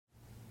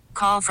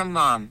Call from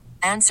mom.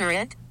 Answer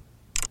it.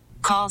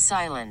 Call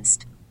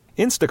silenced.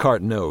 Instacart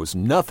knows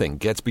nothing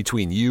gets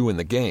between you and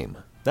the game.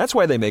 That's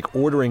why they make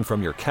ordering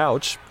from your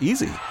couch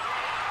easy.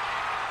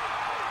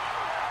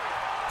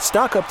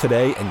 Stock up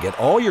today and get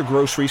all your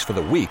groceries for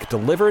the week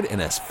delivered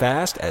in as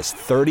fast as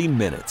 30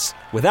 minutes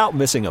without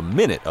missing a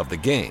minute of the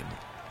game.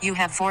 You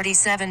have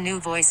 47 new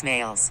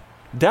voicemails.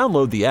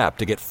 Download the app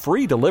to get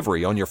free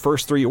delivery on your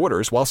first 3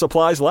 orders while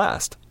supplies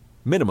last.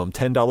 Minimum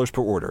 $10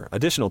 per order.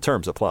 Additional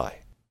terms apply.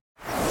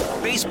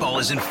 Baseball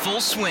is in full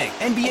swing.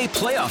 NBA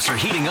playoffs are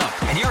heating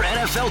up, and your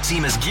NFL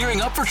team is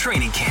gearing up for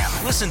training camp.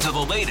 Listen to the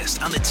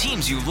latest on the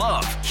teams you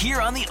love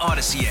here on the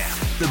Odyssey app.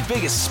 The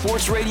biggest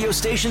sports radio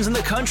stations in the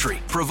country,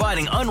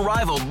 providing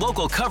unrivaled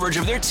local coverage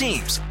of their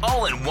teams,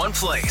 all in one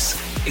place.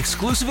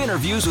 Exclusive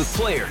interviews with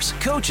players,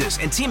 coaches,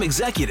 and team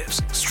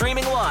executives,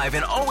 streaming live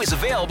and always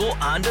available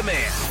on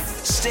demand.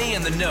 Stay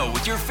in the know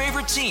with your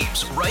favorite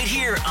teams right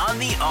here on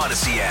the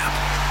Odyssey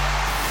app.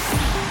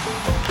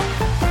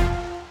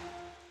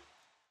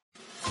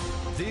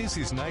 This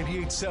is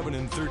 98.7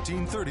 and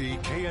 1330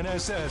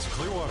 KNSS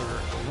Clearwater,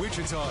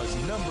 Wichita's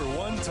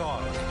 #1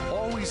 talk.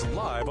 Always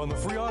live on the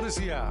free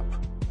Odyssey app.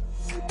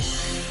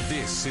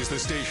 This is the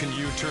station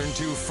you turn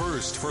to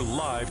first for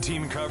live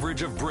team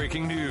coverage of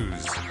breaking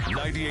news.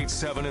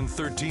 98.7 and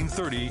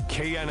 1330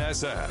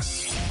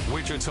 KNSS,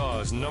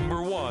 Wichita's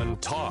 #1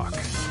 talk.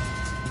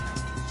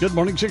 Good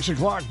morning, 6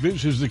 o'clock.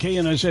 This is the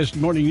KNSS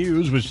Morning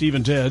News with Steve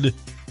and Ted.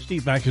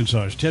 Steve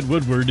McIntosh, Ted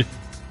Woodward.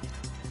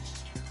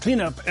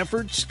 Cleanup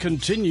efforts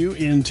continue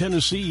in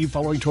Tennessee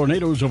following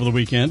tornadoes over the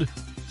weekend.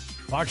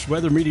 Fox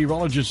weather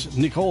meteorologist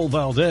Nicole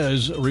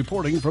Valdez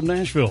reporting from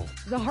Nashville.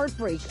 The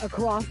heartbreak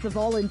across the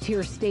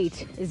volunteer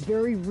state is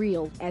very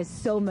real as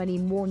so many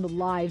mourn the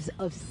lives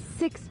of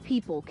 6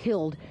 people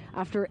killed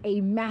after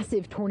a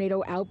massive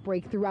tornado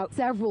outbreak throughout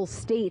several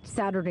states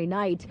Saturday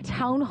night.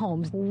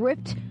 Townhomes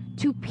ripped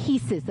to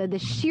pieces. The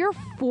sheer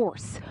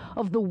force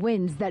of the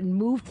winds that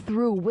moved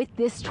through with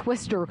this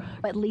twister.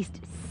 At least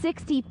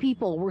 60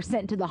 people were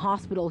sent to the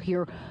hospital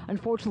here.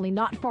 Unfortunately,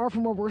 not far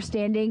from where we're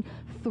standing,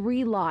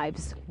 3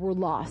 lives were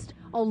lost.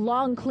 A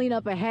long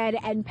cleanup ahead,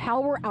 and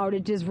power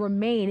outages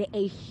remain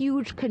a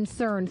huge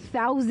concern.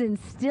 Thousands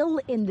still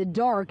in the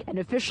dark, and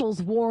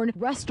officials warn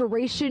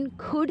restoration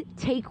could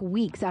take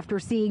weeks after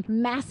seeing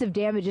massive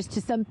damages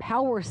to some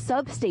power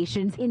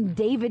substations in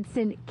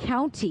Davidson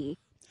County.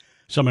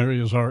 Some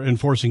areas are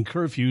enforcing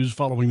curfews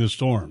following the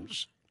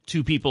storms.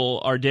 2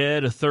 people are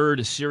dead, a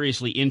third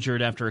seriously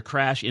injured after a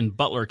crash in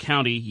Butler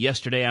County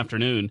yesterday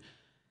afternoon.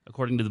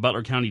 According to the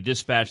Butler County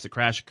Dispatch, the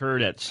crash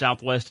occurred at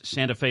Southwest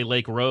Santa Fe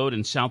Lake Road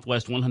and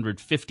Southwest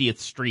 150th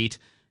Street.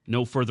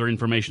 No further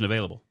information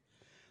available.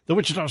 The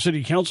Wichita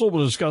City Council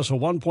will discuss a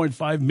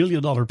 $1.5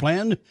 million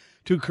plan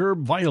to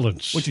curb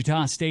violence.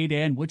 Wichita State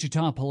and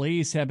Wichita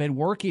Police have been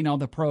working on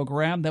the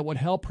program that would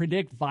help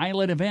predict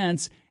violent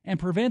events and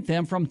prevent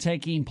them from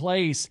taking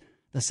place.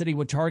 The city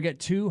would target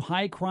 2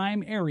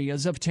 high-crime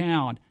areas of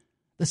town.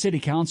 The City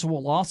Council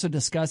will also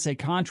discuss a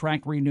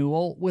contract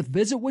renewal with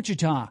Visit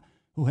Wichita,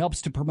 who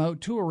helps to promote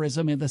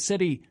tourism in the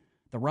city.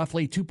 The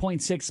roughly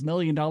 $2.6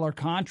 million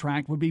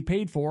contract would be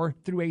paid for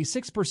through a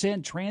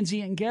 6%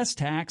 transient guest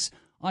tax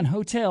on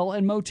hotel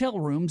and motel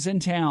rooms in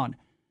town.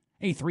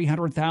 A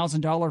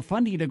 $300,000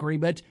 funding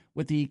agreement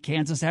with the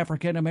Kansas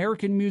African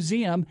American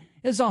Museum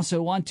is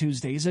also on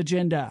Tuesday's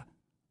agenda.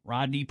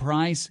 Rodney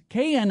Price,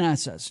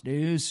 KNSS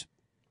News.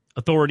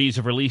 Authorities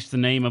have released the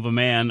name of a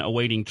man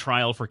awaiting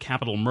trial for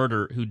capital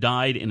murder who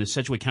died in a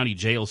Sedgwick County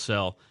jail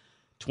cell.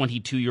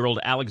 22-year-old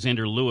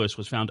Alexander Lewis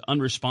was found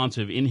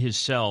unresponsive in his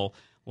cell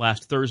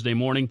last Thursday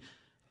morning.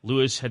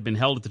 Lewis had been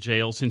held at the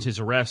jail since his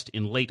arrest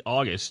in late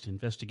August.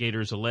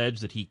 Investigators allege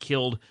that he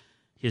killed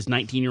his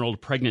 19-year-old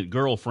pregnant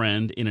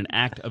girlfriend in an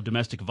act of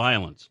domestic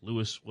violence.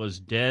 Lewis was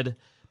dead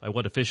by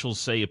what officials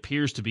say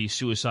appears to be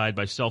suicide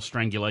by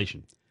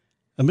self-strangulation.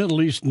 A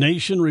Middle East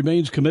nation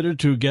remains committed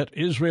to get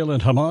Israel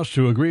and Hamas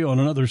to agree on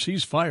another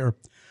ceasefire.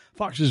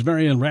 Fox's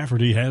Marianne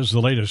Rafferty has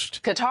the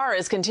latest. Qatar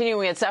is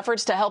continuing its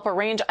efforts to help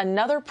arrange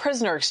another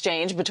prisoner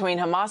exchange between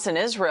Hamas and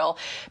Israel,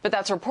 but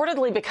that's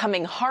reportedly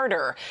becoming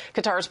harder.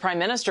 Qatar's prime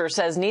minister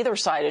says neither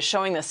side is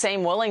showing the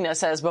same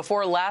willingness as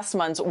before last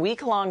month's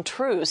week-long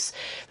truce.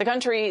 The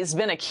country has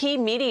been a key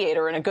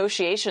mediator in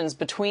negotiations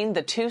between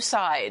the 2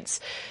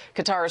 sides.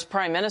 Qatar's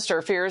prime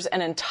minister fears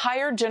an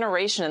entire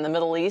generation in the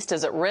Middle East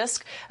is at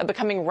risk of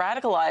becoming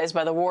radicalized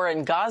by the war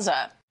in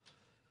Gaza.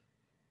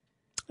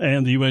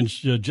 And the UN's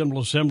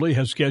General Assembly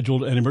has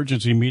scheduled an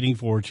emergency meeting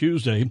for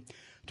Tuesday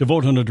to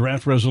vote on a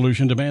draft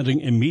resolution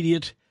demanding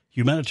immediate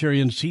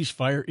humanitarian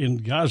ceasefire in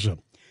Gaza.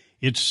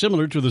 It's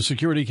similar to the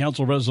Security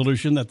Council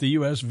resolution that the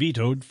U.S.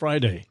 vetoed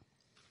Friday.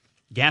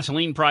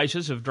 Gasoline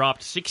prices have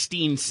dropped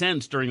 16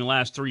 cents during the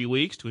last 3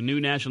 weeks to a new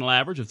national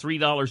average of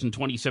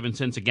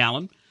 $3.27 a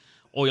gallon.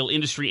 Oil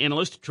industry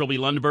analyst Trilby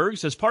Lundberg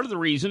says part of the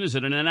reason is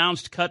that an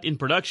announced cut in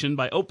production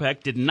by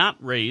OPEC did not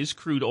raise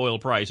crude oil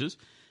prices.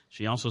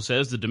 She also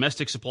says the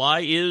domestic supply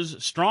is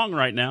strong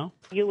right now.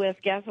 U.S.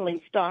 gasoline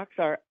stocks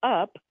are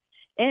up,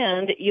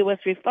 and U.S.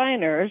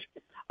 refiners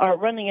are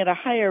running at a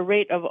higher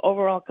rate of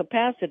overall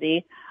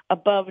capacity,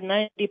 above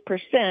 90%,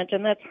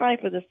 and that's high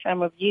for this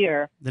time of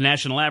year. The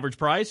national average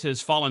price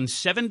has fallen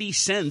 70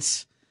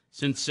 cents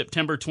since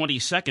September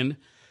 22nd.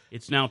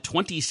 It's now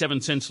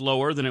 27 cents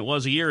lower than it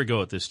was a year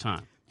ago at this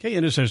time.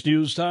 KNSS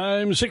News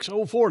Time,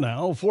 6:04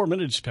 now, 4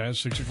 minutes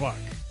past 6 o'clock.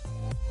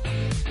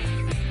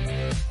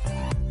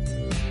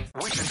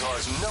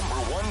 Wichita's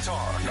 #1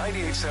 talk,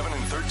 98.7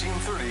 and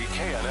 1330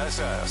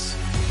 KNSS.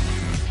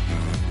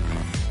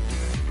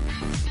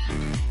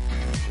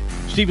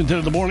 Stephen 10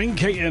 in the morning,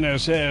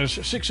 KNSS,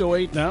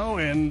 6:08 now,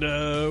 and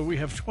we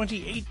have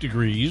 28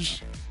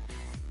 degrees.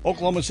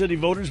 Oklahoma City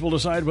voters will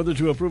decide whether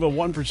to approve a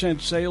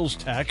 1% sales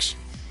tax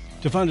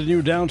to fund a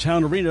new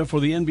downtown arena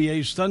for the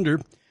NBA's Thunder.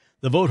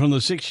 The vote on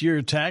the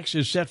 6-year tax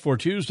is set for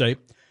Tuesday.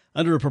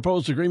 Under a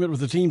proposed agreement with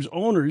the team's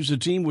owners, the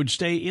team would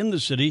stay in the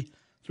city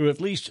through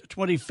at least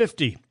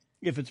 2050,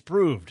 if it's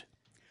approved.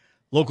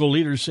 Local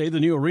leaders say the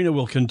new arena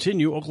will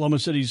continue Oklahoma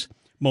City's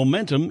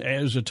momentum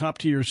as a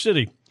top-tier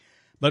city.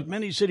 But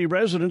many city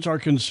residents are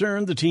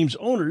concerned the team's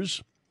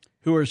owners,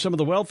 who are some of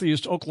the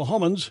wealthiest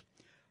Oklahomans,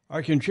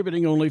 are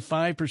contributing only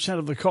 5%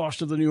 of the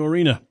cost of the new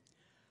arena.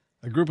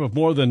 A group of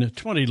more than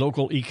 20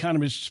 local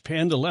economists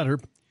penned a letter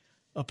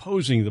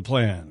opposing the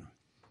plan.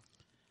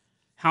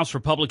 House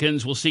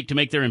Republicans will seek to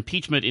make their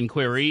impeachment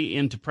inquiry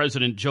into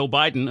President Joe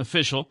Biden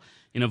official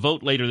in a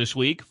vote later this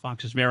week.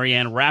 Fox's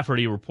Marianne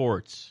Rafferty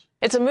reports.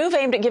 It's a move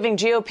aimed at giving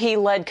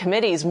GOP-led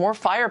committees more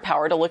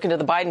firepower to look into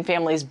the Biden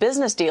family's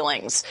business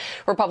dealings.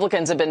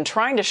 Republicans have been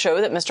trying to show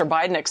that Mr.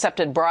 Biden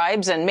accepted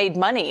bribes and made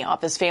money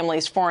off his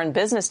family's foreign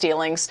business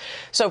dealings.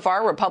 So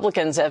far,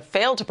 Republicans have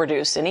failed to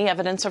produce any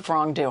evidence of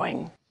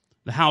wrongdoing.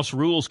 The House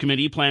Rules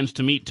Committee plans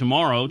to meet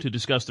tomorrow to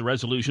discuss the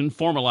resolution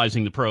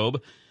formalizing the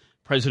probe.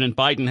 President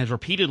Biden has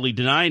repeatedly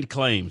denied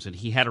claims that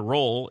he had a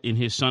role in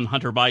his son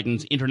Hunter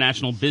Biden's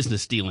international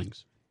business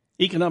dealings.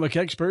 Economic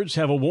experts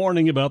have a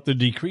warning about the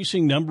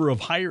decreasing number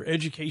of higher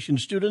education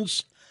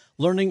students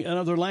learning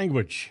another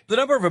language. The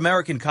number of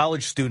American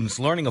college students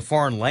learning a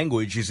foreign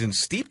language is in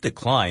steep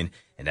decline,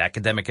 and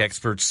academic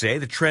experts say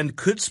the trend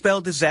could spell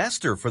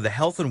disaster for the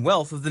health and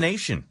wealth of the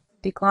nation.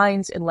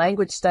 Declines in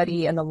language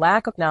study and the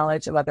lack of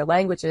knowledge of other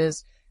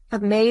languages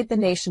have made the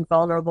nation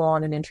vulnerable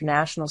on an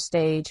international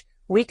stage,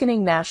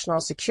 weakening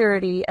national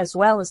security as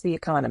well as the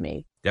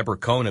economy. Deborah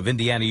Cohn of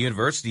Indiana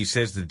University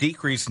says the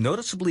decrease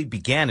noticeably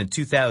began in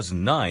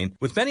 2009,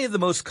 with many of the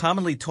most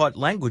commonly taught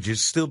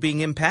languages still being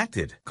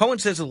impacted. Cohn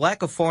says a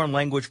lack of foreign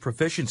language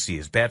proficiency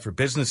is bad for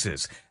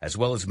businesses, as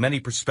well as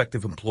many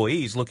prospective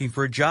employees looking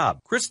for a job.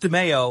 Chris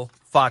DeMayo,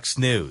 Fox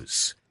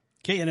News.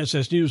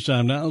 KNSS News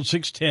Time now,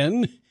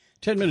 6:10,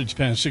 10 minutes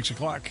past 6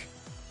 o'clock.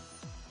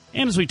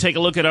 And as we take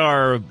a look at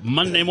our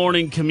Monday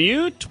morning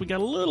commute, we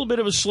got a little bit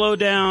of a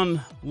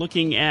slowdown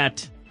looking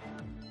at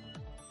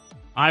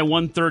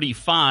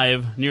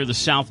I-135 near the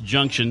South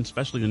Junction,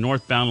 especially the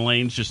northbound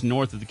lanes just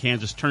north of the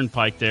Kansas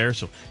Turnpike there.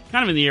 So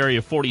kind of in the area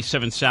of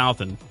 47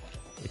 South and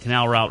the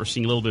Canal Route, we're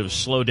seeing a little bit of a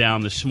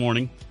slowdown this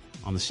morning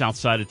on the south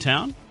side of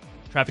town.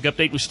 Traffic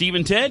update with Steve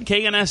and Ted,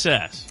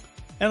 KNSS.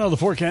 And on the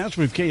forecast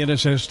with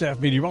KNSS staff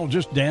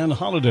meteorologist Dan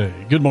Holliday.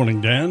 Good morning,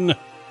 Dan.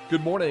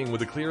 Good morning.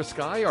 With a clear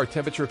sky, our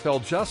temperature fell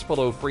just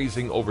below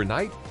freezing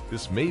overnight.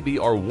 This may be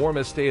our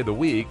warmest day of the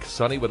week.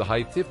 Sunny with a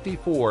high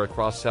 54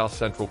 across south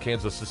central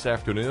Kansas this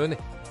afternoon.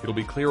 It'll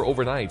be clear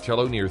overnight,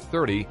 low near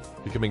 30,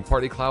 becoming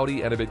partly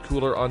cloudy and a bit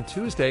cooler on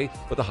Tuesday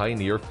with a high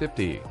near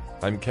 50.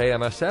 I'm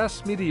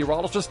KNSS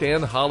meteorologist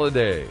Dan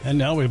Holliday. And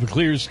now we have a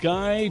clear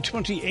sky,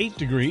 28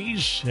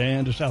 degrees,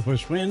 and a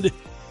southwest wind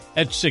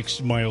at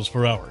 6 miles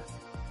per hour.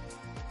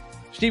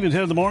 Stephen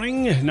 10 in the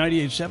morning,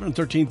 98.7 and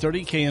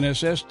 1330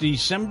 KNSS,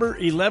 December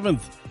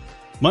 11th.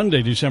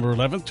 Monday, December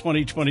 11th,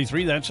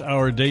 2023. That's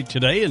our date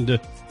today. And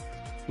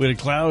we had a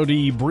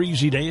cloudy,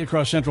 breezy day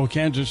across central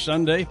Kansas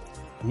Sunday.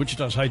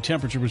 Wichita's high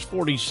temperature was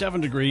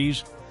 47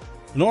 degrees.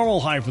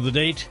 Normal high for the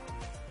date,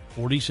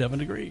 47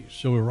 degrees.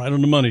 So we're right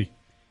on the money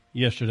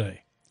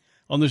yesterday.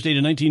 On this date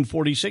in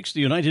 1946,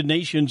 the United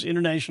Nations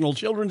International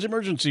Children's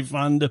Emergency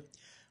Fund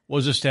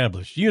was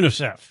established,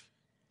 UNICEF.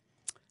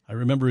 I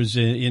remember as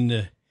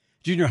in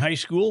junior high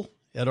school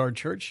at our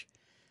church,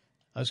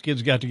 us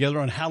kids got together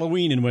on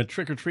Halloween and went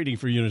trick-or-treating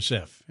for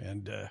UNICEF.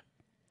 And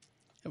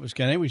it was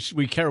kind of,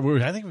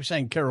 I think we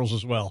sang carols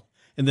as well,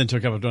 and then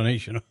took up a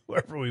donation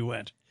wherever we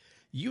went.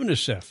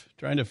 UNICEF,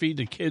 trying to feed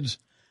the kids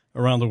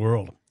around the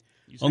world.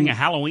 You sang a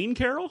Halloween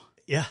carol?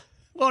 Yeah.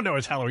 Well, no,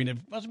 it's Halloween. It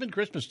must have been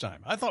Christmas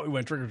time. I thought we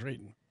went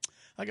trick-or-treating.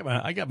 I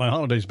got my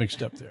holidays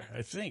mixed up there,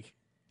 I think.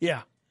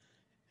 Yeah.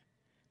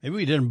 Maybe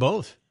we did them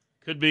both.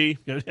 Could be.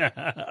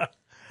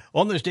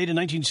 On this date in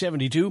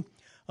 1972,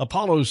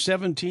 Apollo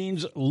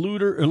 17's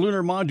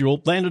lunar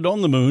module landed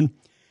on the moon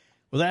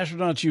with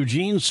astronauts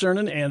Eugene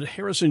Cernan and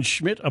Harrison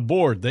Schmitt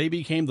aboard. They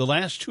became the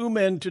last two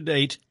men to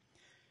date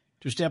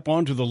to step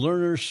onto the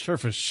lunar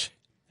surface.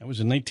 That was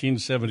in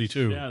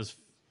 1972. Yeah, it was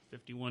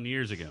 51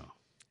 years ago.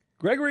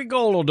 Gregory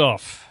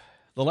Goldoff,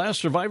 the last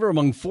survivor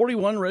among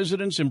 41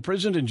 residents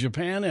imprisoned in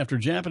Japan after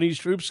Japanese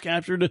troops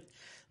captured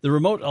the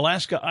remote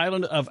Alaska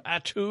island of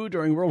Attu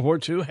during World War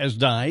II, has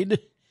died.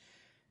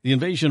 The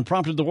invasion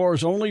prompted the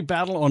war's only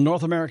battle on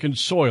North American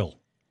soil.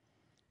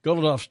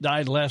 Golodov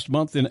died last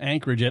month in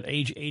Anchorage at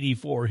age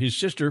 84. His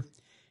sister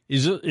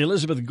is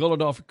Elizabeth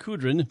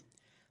Golodov-Kudrin,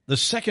 the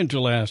second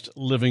to last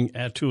living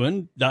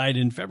Atuan, died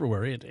in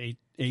February at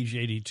age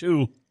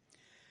 82.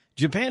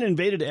 Japan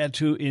invaded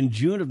Attu in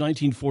June of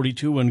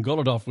 1942 when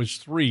Golodov was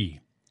 3.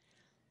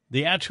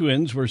 The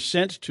Atuans were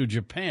sent to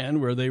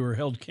Japan, where they were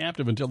held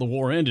captive until the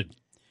war ended.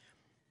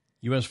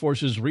 U.S.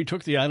 forces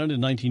retook the island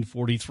in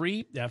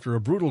 1943 after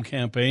a brutal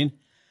campaign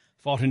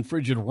fought in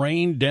frigid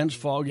rain, dense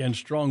fog, and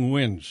strong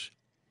winds.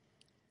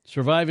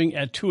 Surviving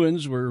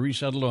Atuans were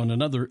resettled on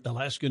another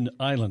Alaskan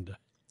island.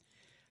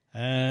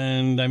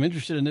 And I'm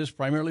interested in this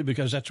primarily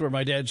because that's where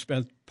my dad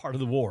spent part of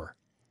the war,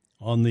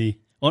 on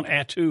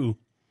Attu.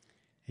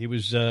 He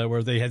was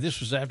where they had. This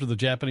was after the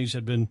Japanese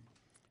had been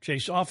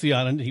chased off the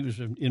island. He was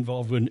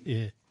involved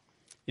in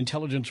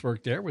intelligence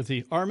work there with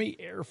the Army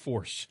Air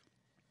Force.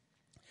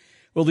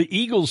 Well, the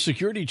Eagles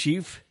security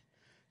chief,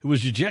 who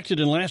was ejected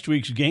in last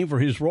week's game for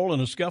his role in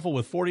a scuffle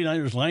with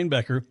 49ers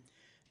linebacker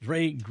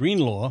Dre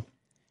Greenlaw,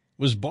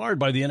 was barred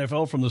by the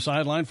NFL from the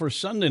sideline for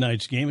Sunday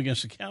night's game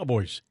against the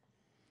Cowboys.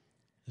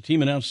 The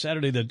team announced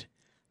Saturday that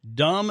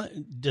Dom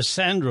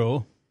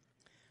DeSandro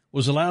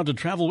was allowed to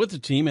travel with the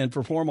team and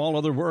perform all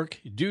other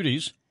work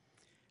duties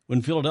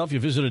when Philadelphia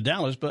visited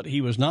Dallas, but he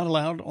was not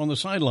allowed on the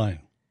sideline.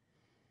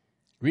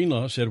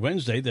 Greenlaw said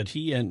Wednesday that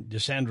he and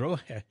DeSandro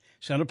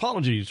sent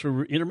apologies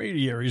through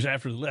intermediaries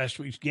after last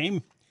week's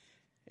game,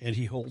 and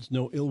he holds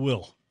no ill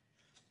will.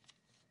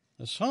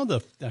 I saw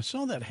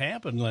that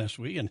happen last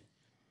week, and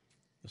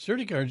the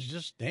security guard's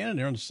just standing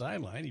there on the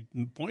sideline.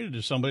 He pointed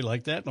to somebody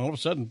like that, and all of a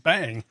sudden,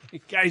 bang,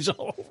 the guy's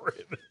all over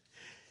him.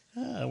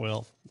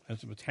 Well,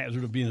 that's the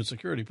hazard of being a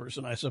security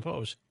person, I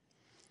suppose.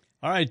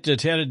 All right,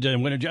 Ted,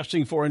 when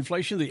adjusting for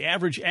inflation, the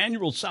average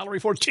annual salary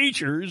for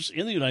teachers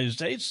in the United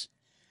States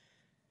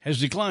has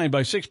declined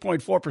by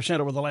 6.4%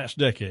 over the last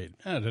decade.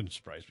 That doesn't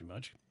surprise me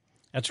much.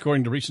 That's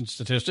according to recent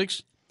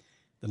statistics.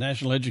 The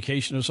National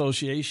Education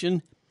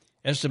Association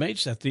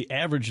estimates that the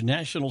average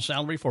national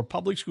salary for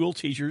public school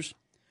teachers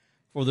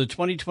for the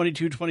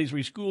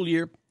 2022-23 school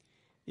year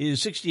is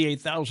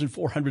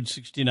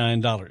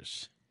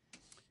 $68,469.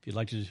 If you'd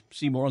like to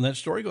see more on that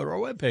story, go to our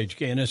webpage,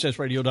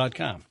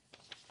 knssradio.com.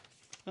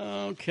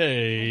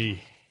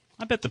 Okay.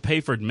 I bet the pay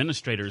for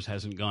administrators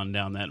hasn't gone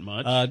down that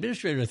much.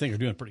 Administrators, I think, are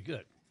doing pretty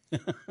good.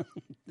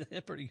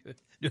 They're pretty good.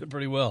 Doing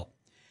pretty well.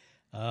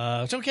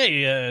 It's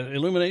okay.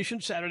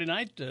 Illumination Saturday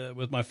night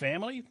with my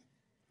family.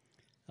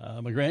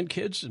 My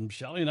grandkids and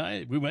Shelly and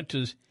I, we went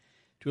to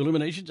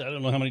Illuminations. I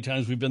don't know how many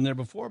times we've been there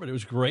before, but it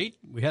was great.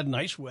 We had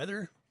nice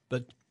weather,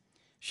 but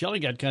Shelly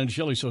got kind of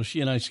chilly, so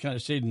she and I kind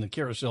of stayed in the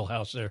carousel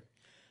house there.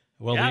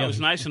 Well, yeah, it was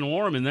nice and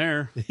warm in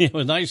there. It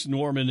was nice and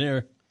warm in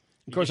there.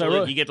 Of course,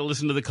 you get to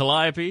listen to the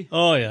calliope.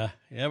 Oh, yeah.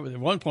 At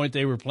one point,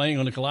 they were playing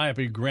on the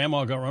calliope.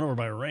 Grandma got run over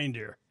by a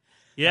reindeer.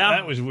 Yeah.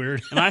 That was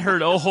weird. And I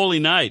heard Oh Holy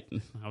Night.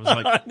 I was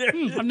like,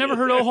 I've never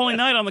heard Oh Holy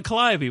Night on the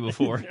calliope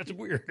before. That's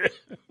weird.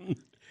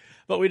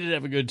 But we did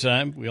have a good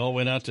time. We all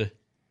went out to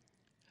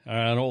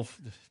an old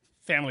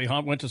family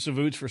hunt, went to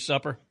Savoots for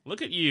supper.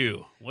 Look at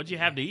you. What'd you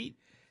have to eat?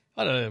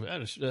 I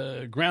had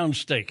a ground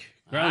steak,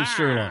 ground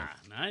sirloin.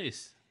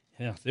 Nice.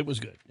 Yeah, it was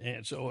good.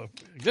 And so a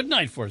good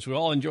night for us. We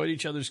all enjoyed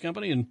each other's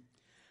company, and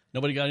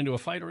nobody got into a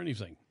fight or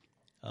anything.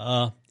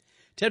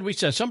 Ted, we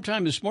said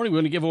sometime this morning we're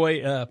going to give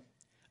away a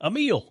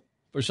meal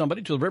for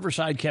somebody to the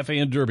Riverside Cafe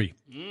in Derby.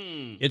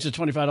 It's a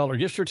 $25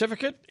 gift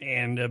certificate,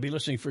 and be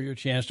listening for your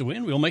chance to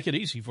win. We'll make it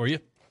easy for you.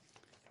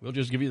 We'll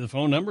just give you the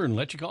phone number and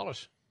let you call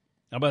us.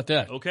 How about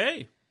that?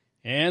 Okay.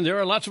 And there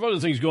are lots of other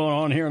things going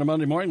on here on a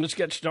Monday morning. Let's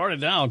get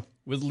started now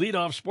with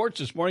leadoff sports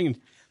this morning,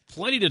 and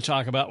plenty to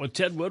talk about with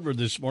Ted Woodward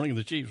this morning of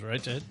the Chiefs,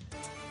 right, Ted?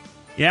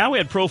 Yeah, we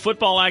had pro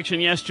football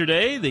action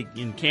yesterday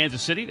in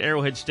Kansas City at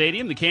Arrowhead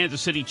Stadium. The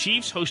Kansas City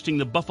Chiefs hosting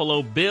the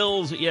Buffalo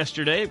Bills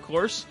yesterday, of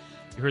course.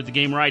 You heard the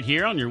game right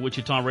here on your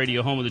Wichita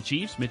radio home of the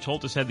Chiefs. Mitch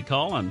Holtis had the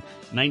call on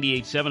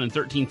 98.7 and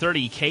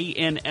 1330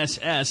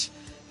 KNSS.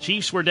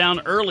 Chiefs were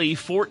down early,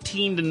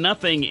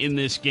 14-0 in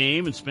this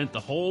game, and spent the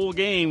whole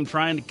game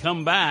trying to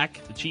come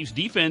back. The Chiefs'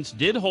 defense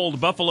did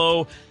hold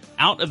Buffalo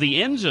out of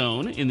the end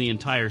zone in the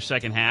entire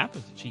second half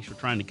as the Chiefs were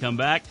trying to come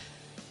back.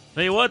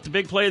 Tell you what, the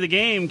big play of the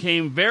game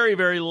came very,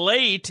 very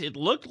late. It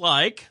looked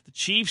like the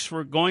Chiefs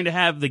were going to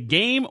have the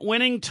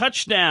game-winning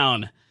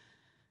touchdown.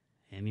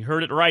 And you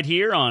heard it right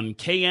here on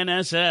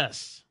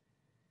KNSS.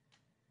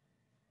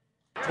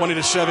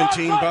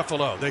 20-17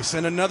 Buffalo. They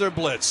send another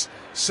blitz.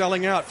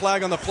 Selling out.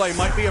 Flag on the play.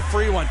 Might be a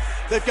free one.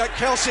 They've got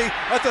Kelsey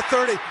at the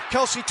 30.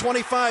 Kelsey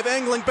 25,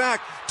 angling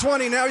back.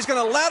 20. Now he's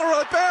going to lateral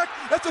it back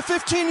at the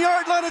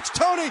 15-yard line. It's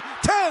Tony.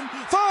 10,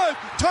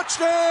 5,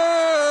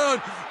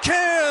 touchdown,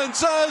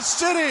 Kansas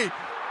City.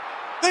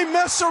 They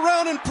mess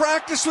around in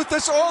practice with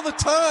this all the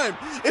time.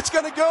 It's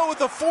going to go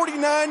with a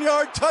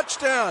 49-yard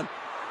touchdown.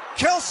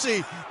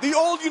 Kelsey, the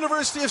old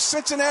University of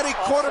Cincinnati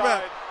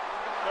quarterback.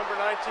 Offside. Number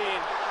 19,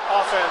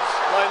 offense,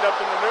 lined up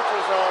in the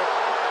neutral zone.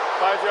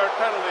 5-yard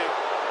penalty.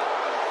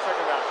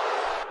 Second down.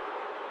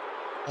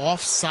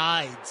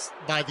 Offsides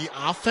by the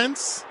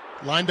offense?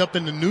 lined up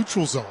in the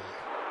neutral zone.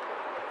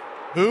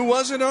 Who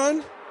was it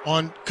on?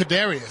 On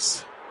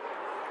Kadarius.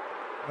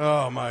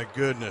 Oh, my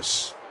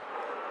goodness.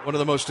 One of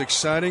the most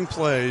exciting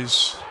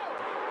plays.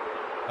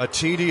 A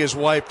TD is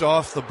wiped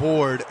off the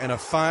board and a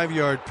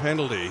 5-yard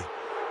penalty.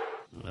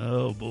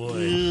 Oh,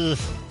 boy.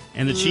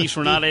 And the Chiefs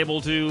were not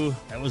able to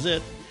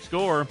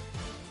score.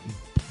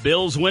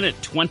 Bills win it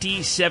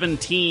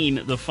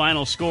 20-17, the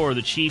final score.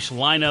 The Chiefs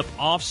line up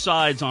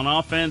offsides on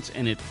offense,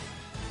 and it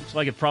looks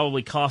like it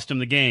probably cost them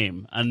the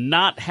game. A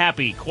not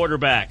happy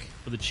quarterback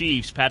for the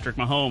Chiefs, Patrick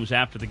Mahomes,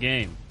 after the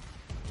game.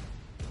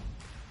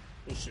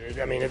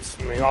 I mean, it's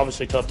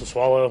obviously tough to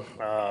swallow.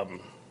 I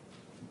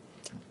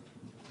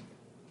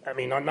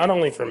mean, not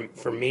only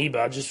for me,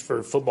 but just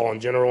for football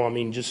in general. I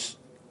mean, just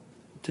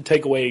to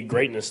take away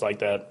greatness like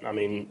that. I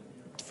mean,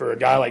 for a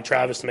guy like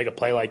Travis to make a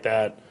play like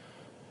that,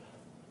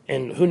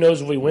 and who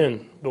knows if we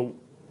win. But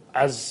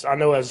as I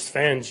know as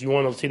fans, you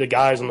want to see the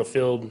guys on the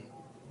field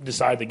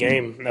decide the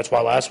game. And that's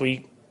why last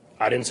week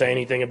I didn't say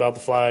anything about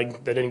the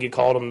flag that didn't get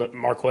called on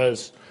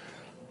Marquez.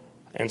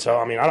 And so,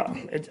 I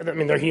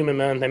mean, they're human,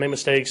 man. They make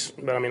mistakes.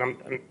 But, I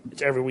mean,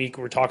 it's every week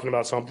we're talking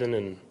about something,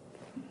 and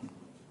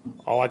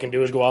all I can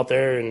do is go out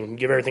there and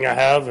give everything I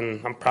have,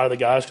 and I'm proud of the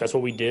guys because that's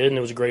what we did, and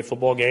it was a great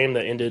football game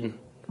that ended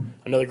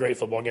 – another great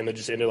football game that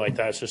just ended like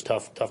that. It's just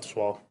tough to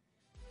swallow.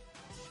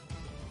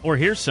 Or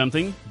here's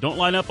something. Don't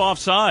line up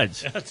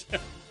offsides.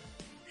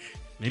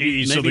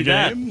 maybe the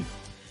that. Game.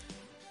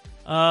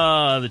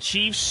 The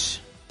Chiefs,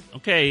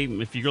 okay,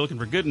 if you're looking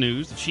for good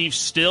news, the Chiefs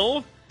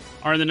still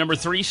are in the number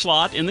 3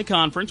 slot in the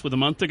conference with a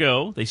month to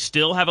go. They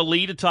still have a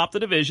lead atop the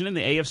division in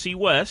the AFC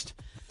West,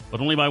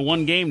 but only by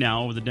 1 game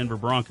now over the Denver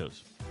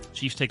Broncos.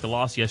 Chiefs take the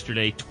loss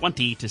yesterday,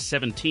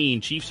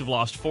 20-17. Chiefs have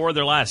lost 4 of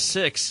their last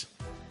 6,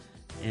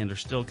 and are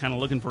still kind of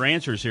looking for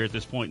answers here at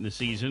this point in the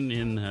season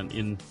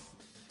in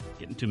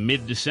getting to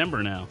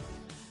mid-December now.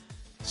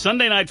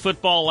 Sunday night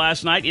football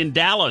last night in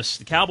Dallas.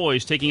 The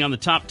Cowboys taking on the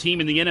top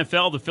team in the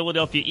NFL, the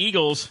Philadelphia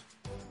Eagles.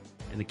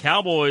 And the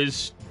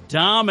Cowboys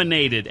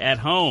dominated at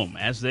home,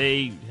 as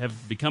they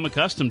have become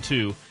accustomed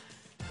to.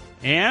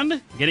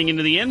 And getting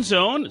into the end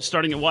zone,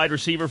 starting at wide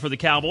receiver for the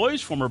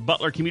Cowboys, former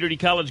Butler Community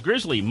College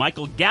Grizzly,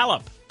 Michael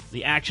Gallup.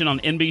 The action on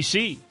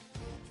NBC.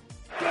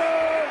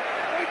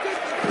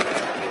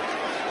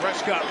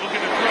 Prescott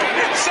looking to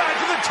throw inside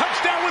for the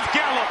touchdown with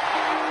Gallup.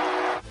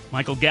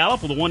 Michael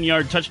Gallup with a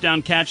 1-yard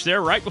touchdown catch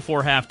there right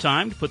before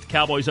halftime to put the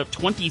Cowboys up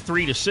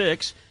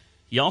 23-6.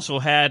 He also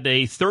had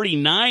a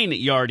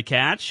 39-yard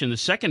catch in the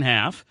second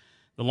half,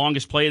 the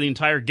longest play of the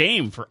entire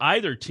game for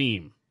either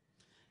team.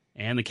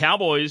 And the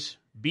Cowboys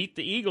beat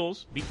the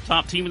Eagles, beat the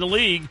top team in the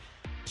league,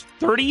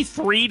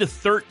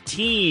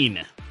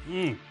 33-13.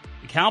 The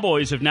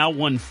Cowboys have now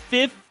won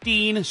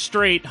 15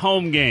 straight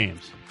home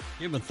games.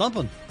 Give them a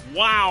thumping.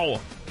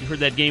 Wow. You heard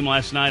that game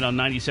last night on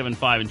 97.5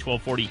 and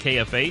 1240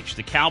 KFH.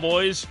 The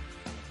Cowboys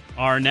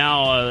are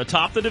now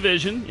atop the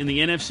division in the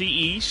NFC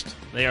East.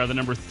 They are the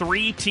number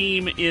 3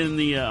 team in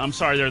the,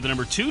 they're the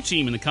number 2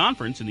 team in the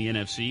conference in the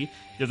NFC.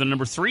 They're the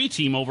number 3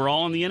 team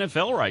overall in the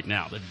NFL right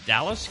now. The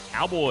Dallas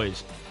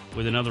Cowboys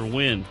with another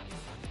win.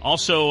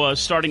 Also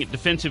starting at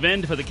defensive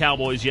end for the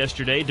Cowboys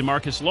yesterday,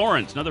 DeMarcus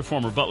Lawrence, another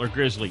former Butler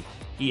Grizzly.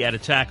 He had a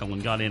tackle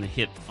and got in a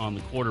hit on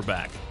the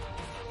quarterback.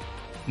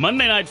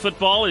 Monday Night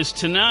Football is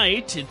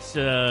tonight. It's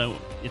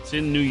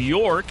in New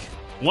York.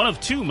 One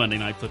of 2 Monday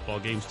Night Football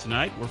games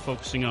tonight. We're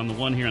focusing on the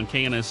one here on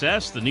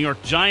KNSS. The New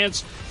York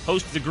Giants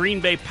host the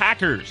Green Bay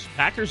Packers.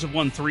 Packers have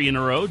won 3 in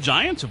a row.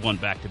 Giants have won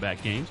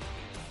back-to-back games.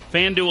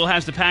 FanDuel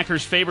has the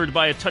Packers favored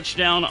by a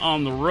touchdown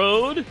on the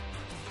road.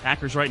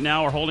 Packers right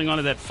now are holding on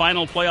to that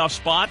final playoff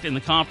spot in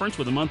the conference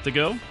with a month to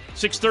go.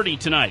 6:30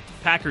 tonight.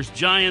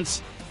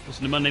 Packers-Giants.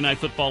 Listen to Monday Night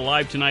Football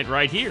live tonight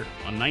right here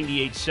on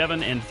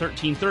 98.7 and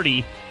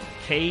 1330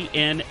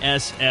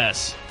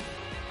 KNSS.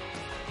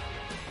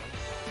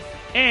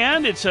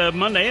 And it's a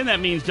Monday, and that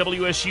means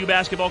WSU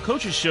Basketball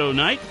Coaches Show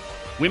night.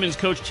 Women's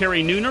coach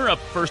Terry Nooner up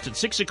first at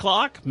 6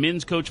 o'clock.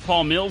 Men's coach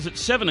Paul Mills at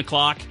 7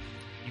 o'clock.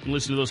 You can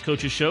listen to those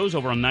coaches' shows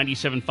over on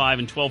 97.5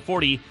 and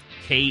 1240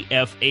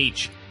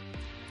 KFH.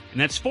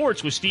 And that's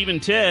sports with Steve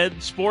and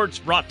Ted. Sports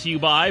brought to you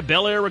by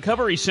Bel Air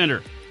Recovery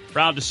Center.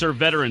 Proud to serve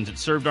veterans that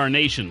served our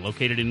nation.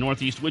 Located in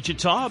Northeast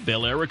Wichita,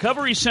 Bel Air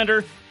Recovery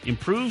Center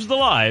improves the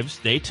lives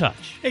they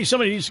touch. Hey,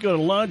 somebody needs to go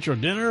to lunch or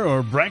dinner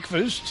or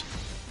breakfast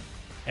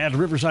at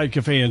Riverside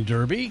Cafe in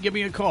Derby. Give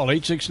me a call,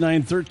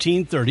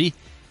 869-1330.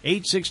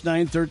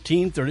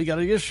 869-1330. Got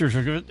a gift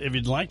certificate if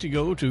you'd like to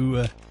go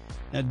to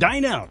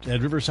dine out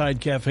at Riverside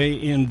Cafe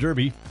in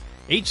Derby.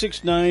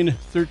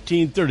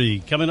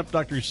 869-1330. Coming up,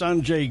 Dr.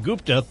 Sanjay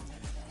Gupta.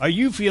 Are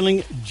you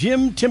feeling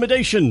gym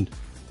intimidation?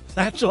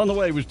 That's on the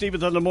way with Steve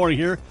in the morning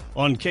here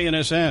on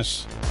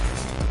KNSS.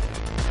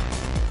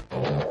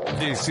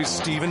 This is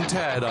Steve and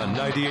Ted on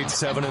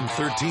 98.7 and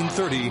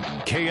 1330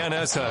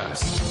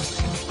 KNSS.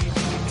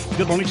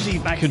 Good morning, Steve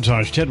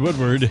McIntosh, Ted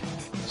Woodward.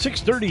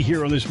 6:30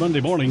 here on this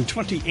Monday morning,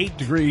 28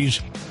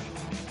 degrees.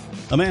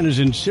 A man is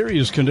in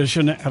serious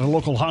condition at a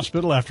local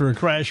hospital after a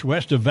crash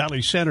west of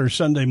Valley Center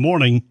Sunday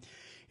morning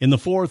in the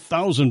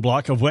 4000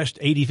 block of West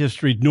 85th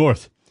Street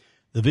North.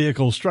 The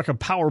vehicle struck a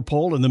power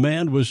pole and the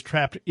man was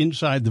trapped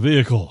inside the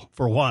vehicle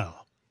for a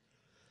while.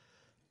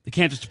 The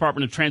Kansas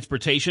Department of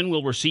Transportation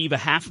will receive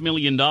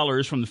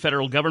 $500,000 from the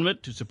federal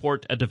government to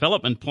support a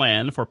development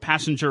plan for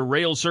passenger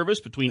rail service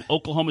between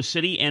Oklahoma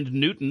City and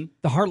Newton.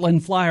 The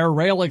Heartland Flyer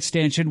rail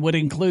extension would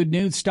include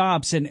new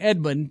stops in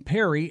Edmond,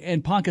 Perry,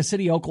 and Ponca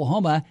City,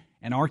 Oklahoma,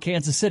 and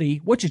Arkansas City,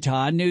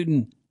 Wichita, and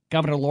Newton.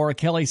 Governor Laura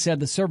Kelly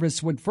said the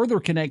service would further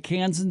connect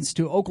Kansans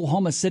to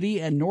Oklahoma City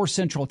and north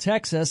central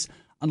Texas,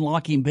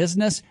 unlocking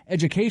business,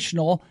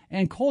 educational,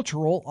 and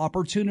cultural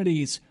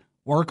opportunities.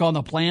 Work on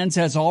the plans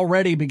has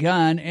already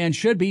begun and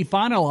should be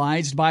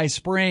finalized by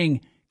spring.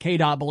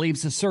 KDOT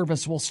believes the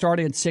service will start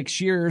in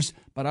 6 years,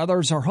 but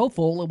others are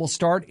hopeful it will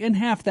start in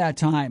half that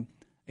time.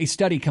 A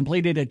study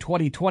completed in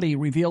 2020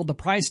 revealed the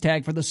price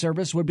tag for the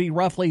service would be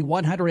roughly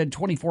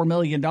 $124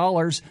 million,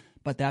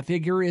 but that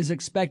figure is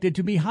expected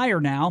to be higher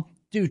now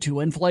due to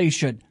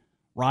inflation.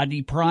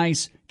 Rodney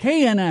Price,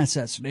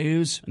 KNSS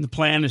News. And the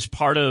plan is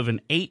part of an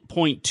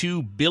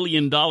 $8.2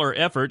 billion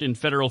effort in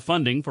federal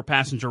funding for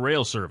passenger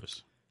rail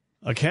service.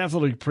 A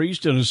Catholic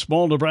priest in a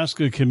small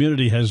Nebraska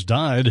community has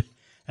died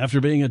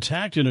after being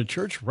attacked in a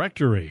church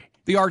rectory.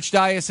 The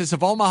Archdiocese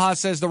of Omaha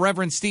says the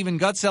Reverend Stephen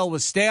Gutzel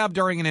was stabbed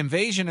during an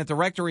invasion at the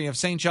rectory of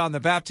St. John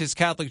the Baptist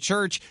Catholic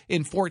Church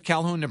in Fort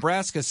Calhoun,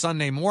 Nebraska,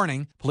 Sunday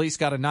morning. Police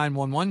got a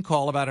 911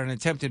 call about an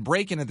attempted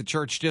break-in at the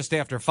church just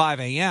after 5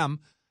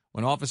 a.m.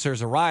 When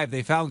officers arrived,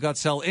 they found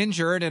Gutzel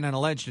injured and an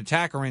alleged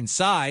attacker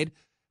inside.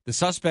 The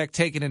suspect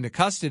taken into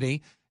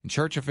custody. And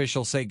church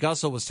officials say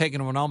Gutzel was taken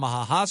to an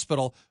Omaha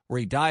hospital where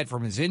he died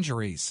from his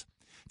injuries.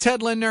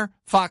 Ted Lindner,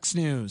 Fox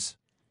News.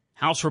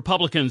 House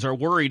Republicans are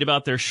worried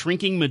about their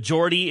shrinking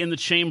majority in the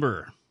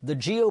chamber. The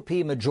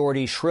GOP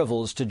majority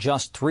shrivels to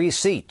just 3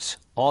 seats,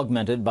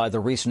 augmented by the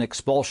recent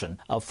expulsion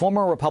of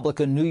former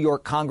Republican New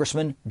York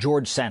Congressman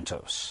George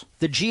Santos.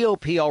 The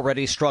GOP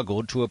already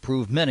struggled to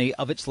approve many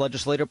of its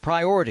legislative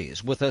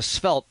priorities with a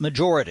svelte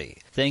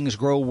majority. Things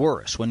grow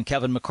worse when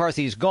Kevin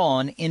McCarthy's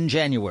gone in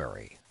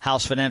January.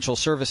 House Financial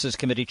Services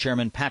Committee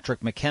Chairman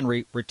Patrick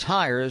McHenry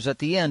retires at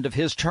the end of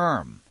his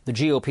term. The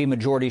GOP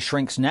majority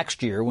shrinks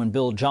next year when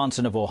Bill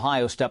Johnson of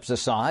Ohio steps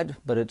aside,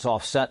 but it's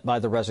offset by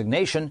the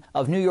resignation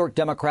of New York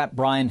Democrat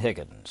Brian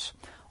Higgins.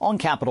 On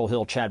Capitol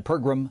Hill, Chad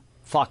Pergram,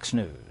 Fox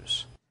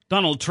News.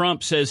 Donald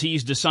Trump says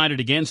he's decided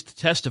against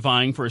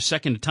testifying for a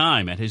second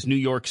time at his New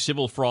York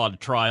civil fraud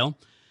trial.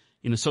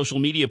 In a social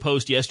media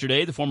post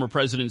yesterday, the former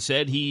president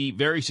said he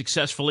very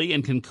successfully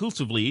and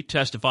conclusively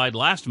testified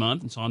last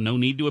month and saw no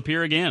need to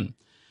appear again.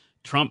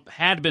 Trump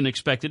had been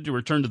expected to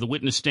return to the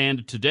witness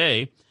stand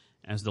today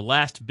as the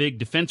last big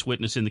defense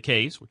witness in the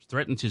case, which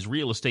threatens his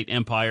real estate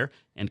empire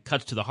and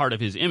cuts to the heart of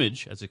his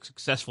image as a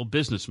successful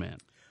businessman.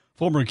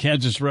 Former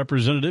Kansas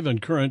representative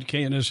and current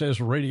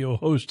KNSS radio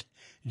host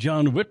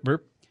John Whitmer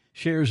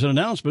shares an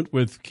announcement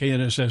with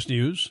KNSS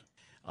News.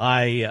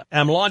 I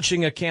am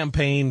launching a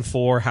campaign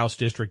for House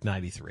District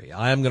 93.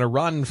 I am going to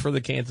run for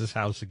the Kansas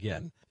House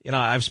again. You know,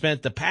 I've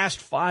spent the past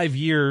 5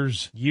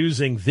 years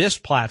using this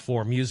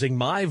platform, using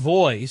my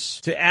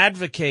voice to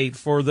advocate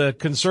for the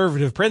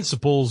conservative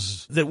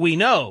principles that we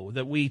know,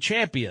 that we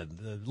champion,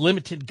 the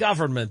limited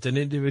government and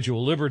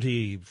individual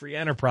liberty, free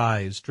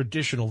enterprise,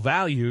 traditional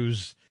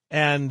values.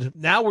 And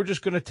now we're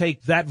just going to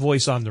take that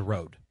voice on the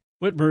road.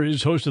 Whitmer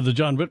is host of the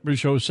John Whitmer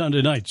Show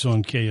Sunday nights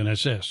on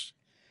KNSS.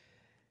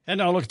 And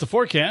now look at the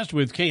forecast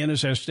with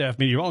KNSS staff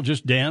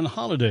meteorologist Dan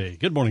Holliday.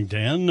 Good morning,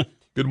 Dan.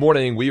 Good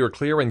morning. We are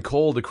clear and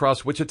cold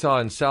across Wichita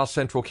and south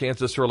central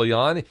Kansas early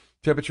on.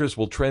 Temperatures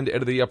will trend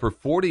into the upper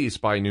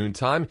 40s by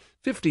noontime,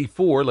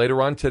 54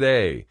 later on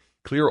today.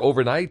 Clear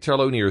overnight,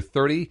 low near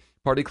 30,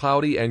 partly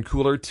cloudy and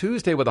cooler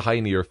Tuesday with a high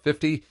near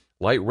 50.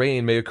 Light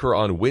rain may occur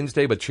on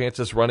Wednesday, but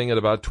chances running at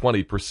about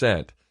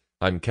 20%.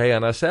 I'm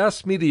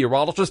KNSS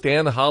meteorologist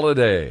Dan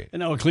Holliday.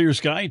 And now a clear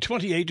sky,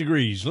 28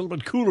 degrees. A little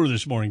bit cooler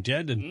this morning,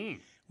 Ted, than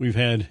we've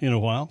had in a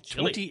while.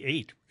 Chilly.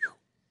 28.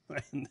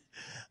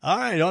 All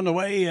right, on the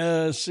way,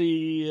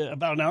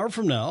 about an hour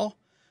from now,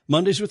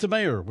 Mondays with the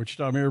Mayor.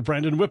 Wichita Mayor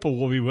Brandon Whipple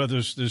will be with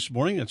us this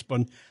morning. That's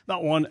been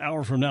about 1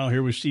 hour from now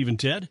here with Steve and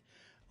Ted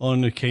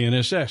on the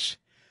KNSS.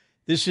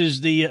 This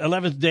is the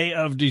 11th day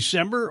of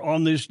December.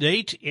 On this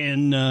date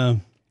in,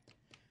 on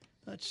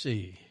this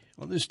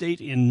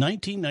date in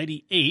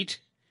 1998,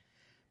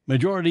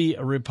 majority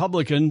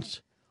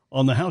Republicans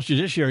on the House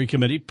Judiciary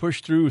Committee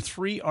pushed through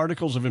 3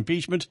 articles of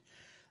impeachment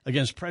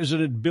against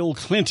President Bill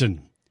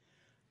Clinton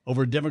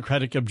over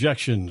Democratic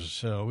objections.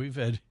 So we've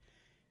had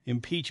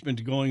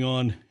impeachment going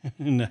on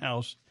in the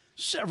House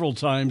several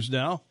times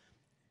now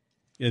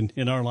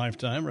in our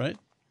lifetime, right?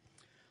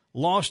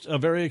 Lost a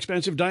very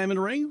expensive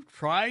diamond ring?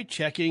 Try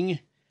checking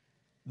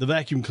the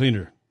vacuum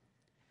cleaner.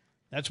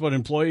 That's what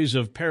employees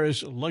of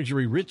Paris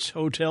luxury Ritz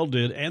Hotel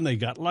did, and they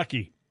got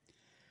lucky.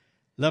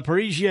 La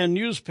Parisienne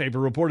newspaper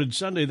reported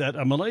Sunday that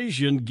a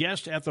Malaysian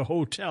guest at the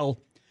hotel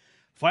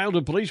filed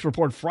a police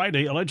report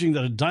Friday alleging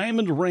that a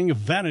diamond ring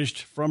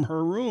vanished from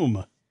her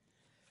room.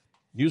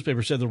 The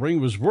newspaper said the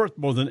ring was worth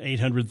more than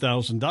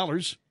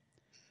 $800,000.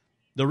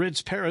 The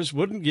Ritz Paris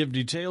wouldn't give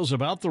details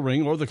about the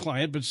ring or the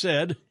client, but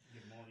said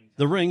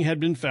The ring had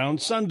been found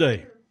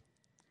Sunday.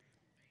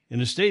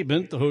 In a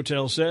statement, the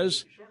hotel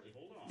says,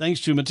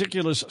 thanks to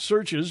meticulous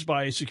searches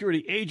by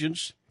security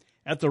agents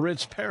at the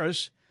Ritz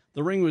Paris,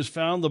 the ring was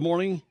found this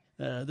morning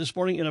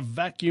in a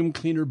vacuum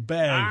cleaner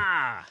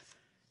bag.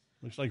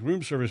 Looks like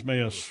room service may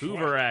have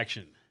Hoover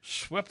action.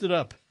 Swept it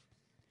up.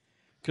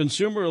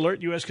 Consumer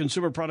Alert, U.S.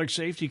 Consumer Product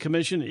Safety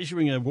Commission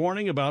issuing a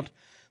warning about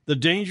the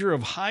danger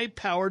of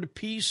high-powered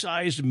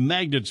pea-sized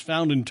magnets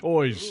found in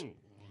toys. Ooh,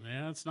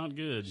 yeah, that's not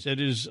good.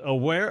 Said it is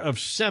aware of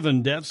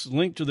 7 deaths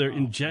linked to their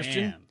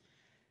ingestion, man.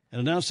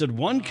 and announced that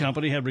one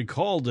company had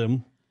recalled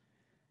them.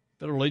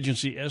 Federal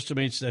agency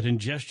estimates that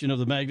ingestion of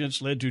the magnets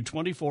led to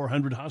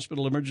 2,400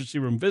 hospital emergency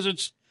room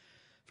visits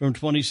from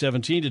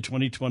 2017 to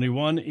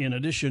 2021, in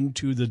addition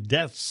to the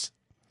deaths,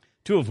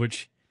 2 of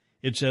which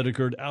it said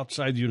occurred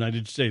outside the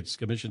United States. The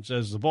commission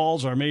says the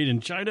balls are made in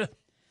China,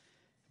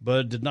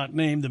 but did not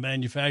name the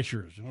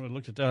manufacturers. When I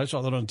looked at that, I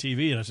saw that on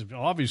TV, and I said,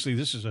 obviously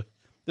this is a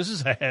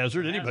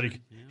hazard.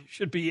 Anybody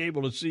should be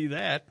able to see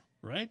that,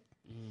 right?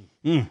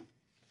 All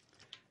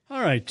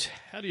right.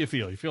 How do you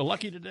feel? You feel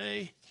lucky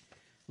today?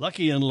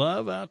 Lucky in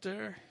love out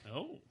there?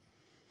 Oh.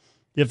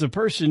 If the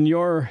person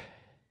you're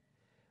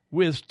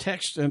with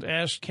texts and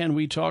asks, can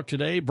we talk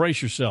today?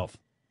 Brace yourself.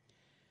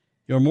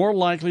 You're more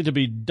likely to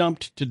be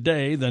dumped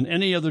today than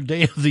any other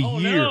day of the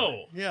year.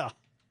 No. Yeah.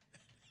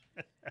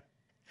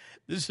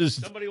 This is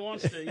Somebody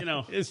wants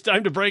to, It's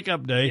time to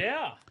breakup day.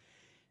 Yeah.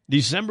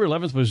 December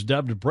 11th was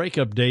dubbed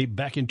breakup day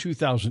back in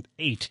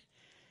 2008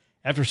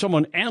 after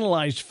someone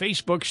analyzed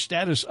Facebook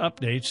status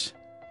updates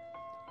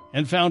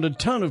and found a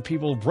ton of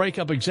people break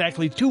up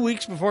exactly 2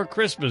 weeks before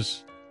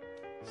Christmas.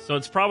 So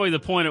it's probably the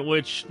point at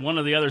which one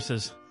or the other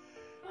says,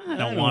 I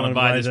don't want to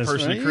buy this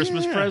person a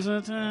Christmas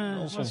present.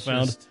 Also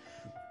found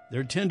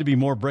there tend to be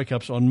more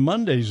breakups on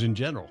Mondays in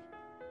general.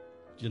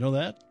 Did you know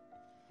that?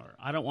 Or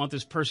I don't want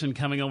this person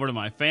coming over to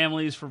my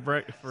family's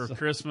for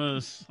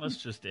Christmas. Let's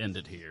just end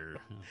it here.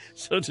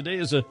 So today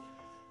is a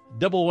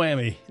double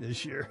whammy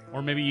this year.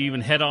 Or maybe you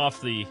even head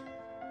off the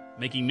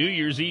making New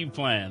Year's Eve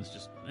plans.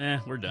 Just,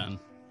 we're done.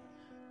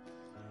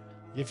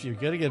 If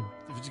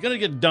it's gonna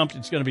get dumped,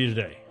 it's gonna be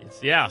today.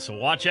 So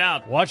watch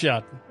out. Watch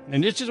out.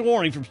 And it's just a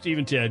warning from Steve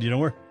and Ted.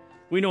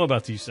 We know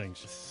about these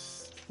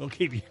things. We'll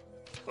keep you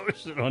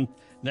posted on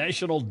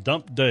National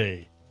Dump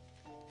Day.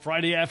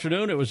 Friday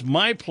afternoon, it was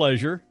my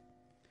pleasure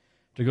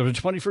to go to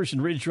 21st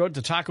and Ridge Road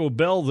to Taco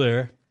Bell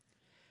there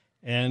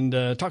and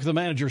talk to the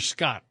manager,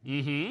 Scott.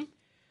 Mm-hmm.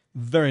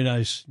 Very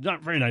nice.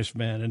 Not very nice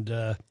man.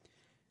 And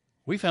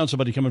we found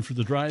somebody coming through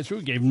the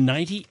drive-thru, gave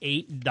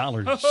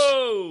 $98.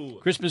 Oh!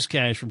 Christmas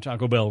cash from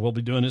Taco Bell. We'll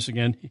be doing this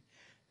again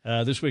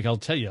this week. I'll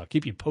tell you. I'll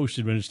keep you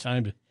posted when it's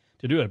time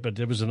to do it. But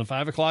it was in the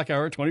 5 o'clock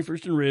hour,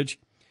 21st and Ridge.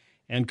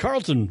 And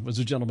Carlton was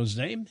the gentleman's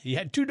name. He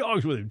had 2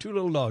 dogs with him, 2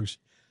 little dogs.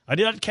 I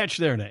did not catch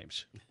their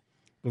names.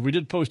 But we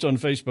did post on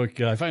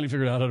Facebook. I finally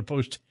figured out how to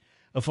post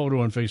a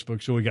photo on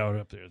Facebook, so we got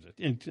it up there.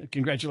 And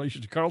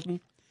congratulations to Carlton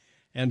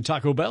and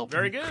Taco Bell.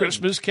 Very good.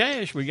 Christmas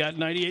cash. We got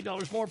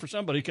 $98 more for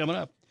somebody coming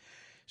up.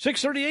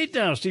 6:38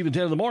 now, Steve and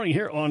Ted in the morning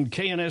here on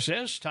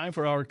KNSS. Time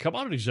for our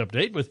commodities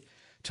update with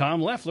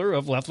Tom Leffler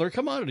of Leffler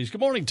Commodities.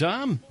 Good morning,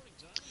 Tom.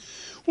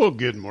 Well,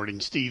 good morning,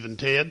 Steve and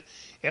Ted.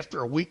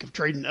 After a week of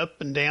trading up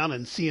and down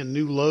and seeing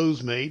new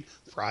lows made,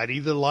 Friday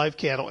the live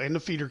cattle and the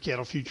feeder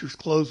cattle futures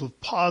closed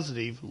with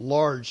positive,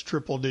 large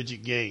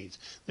triple-digit gains.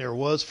 There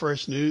was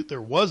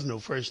no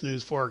fresh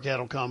news for our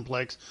cattle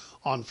complex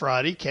on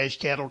Friday. Cash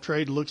cattle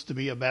trade looks to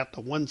be about the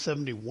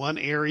 171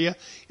 area,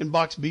 and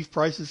box beef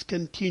prices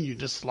continue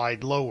to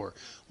slide lower.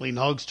 Lean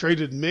hogs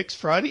traded mixed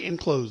Friday and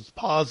closed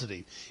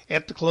positive.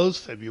 At the close,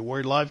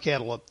 February live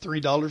cattle up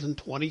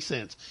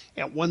 $3.20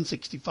 at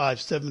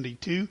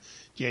 $165.72.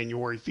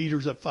 January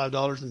feeders up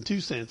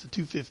 $5.02 at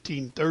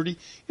 $215.30,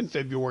 and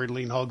February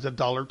lean hogs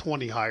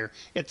 $1.20 higher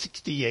at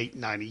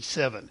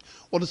 $68.97.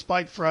 Well,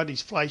 despite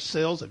Friday's flash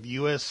sales of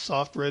U.S.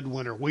 soft red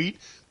winter wheat,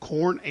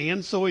 corn,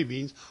 and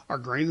soybeans, our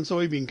grain and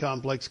soybean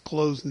complex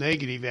closed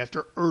negative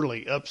after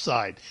early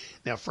upside.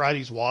 Now,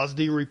 Friday's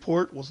WASDE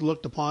report was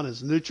looked upon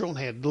as neutral and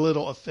had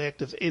little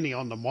effect, if any,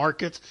 on the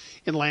markets.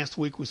 And last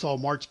week, we saw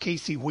March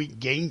KC wheat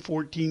gain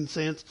 14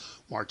 cents,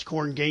 March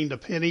corn gained a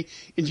penny,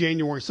 and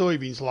January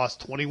soybeans lost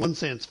 21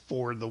 cents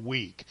for the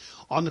week.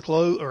 On the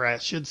close, or I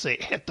should say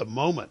at the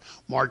moment,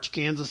 March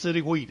Kansas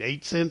City wheat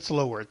 8 cents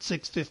lower at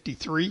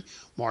 $6.53.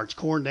 March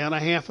corn down a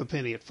half a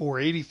penny at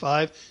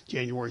 $4.85.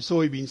 January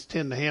soybeans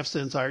 10.5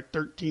 cents higher at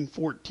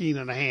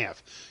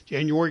 $13.14.5.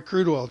 January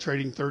crude oil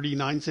trading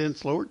 39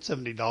 cents lower at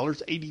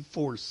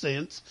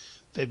 $70.84.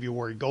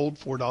 February gold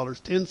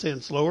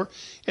 $4.10 lower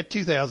at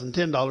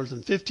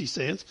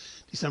 $2,010.50.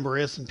 December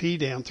S&P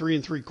down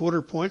 3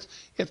 3/4 points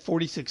at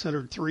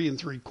 4,603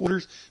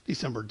 3/4.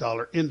 December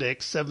dollar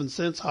index 7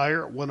 cents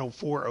higher at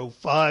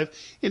 104.05.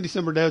 And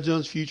December Dow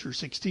Jones future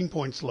 16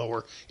 points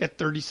lower at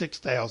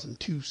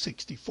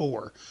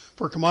 36,264.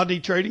 For commodity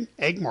trading,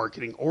 ag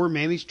marketing, or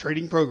managed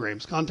trading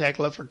programs, contact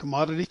Leffler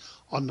Commodities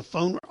on the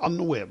phone or on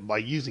the web by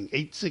using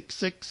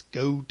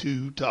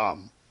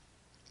 866-GO-TO-TOM.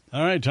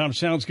 All right, Tom,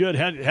 sounds good.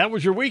 How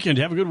was your weekend?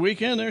 Have a good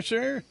weekend there,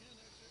 sir?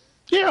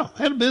 Yeah,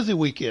 had a busy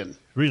weekend.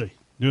 Really?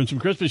 Doing some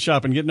Christmas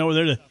shopping, getting over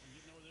there to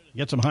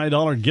get some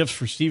high-dollar gifts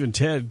for Steve and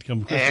Ted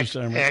come Christmas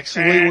time.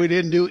 Actually, we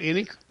didn't do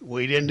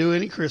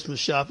any Christmas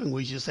shopping.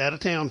 We just out of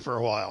town for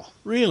a while.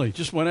 Really?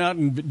 Just went out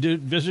and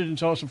visited and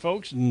saw some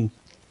folks and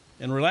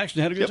relaxed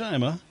and had a good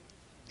time, huh?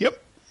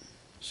 Yep.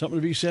 Something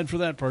to be said for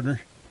that,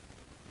 partner.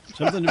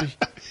 Something to be.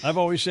 I've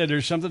always said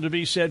there's something to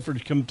be said for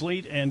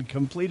complete and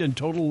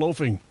total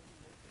loafing.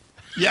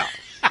 Yeah,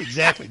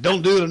 exactly.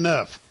 Don't do it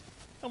enough.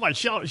 Oh, my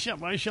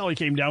Shelley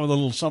came down with a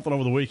little something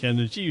over the weekend,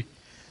 and she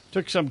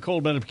took some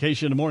cold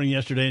medication in the morning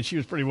yesterday, and she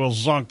was pretty well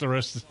zonked the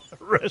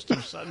rest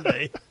of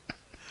Sunday.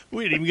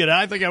 We didn't even get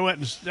out. I think I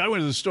went to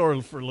the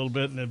store for a little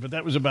bit, but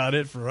that was about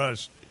it for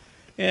us.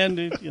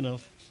 And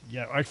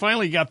I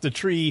finally got the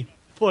tree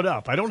put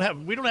up. We don't have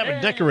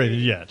it decorated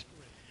yet,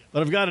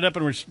 but I've got it up,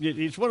 and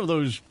it's one of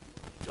those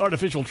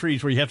artificial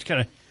trees where you have to kind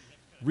of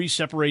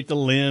re-separate the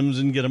limbs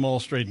and get them all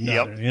straightened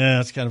out.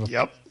 Yeah, it's kind of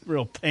a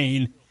real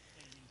pain.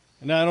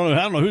 And I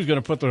don't know who's going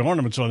to put the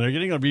ornaments on there. It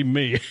ain't going to be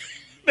me.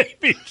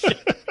 Maybe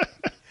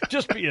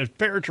just be a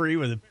pear tree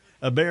with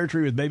a bare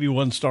tree with maybe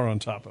one star on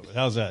top of it.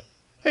 How's that?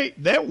 Hey,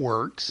 that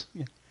works.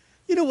 Yeah.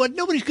 You know what?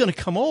 Nobody's going to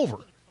come over.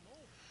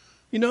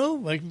 You know,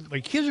 like my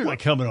kids are not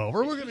coming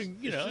over. We're going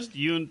to, just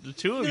you and the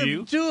two of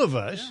you. Two of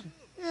us.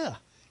 Yeah.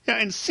 Yeah,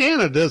 and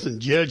Santa doesn't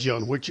judge you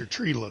on what your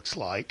tree looks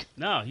like.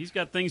 No, he's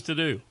got things to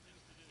do.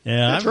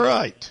 Yeah, that's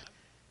right.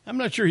 I'm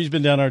not sure he's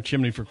been down our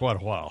chimney for quite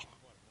a while.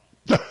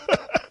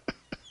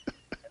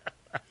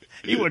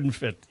 He wouldn't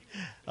fit.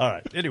 All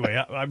right. Anyway,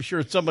 I'm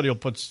sure somebody will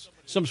put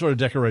some sort of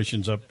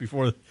decorations up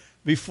before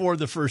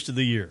the first of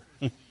the year.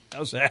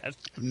 How's that?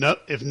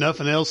 If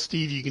nothing else,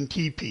 Steve, you can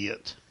TP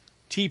it.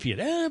 TP it.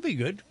 That'd be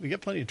good. We got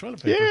plenty of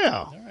toilet paper.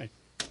 Yeah. All right.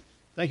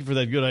 Thank you for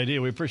that good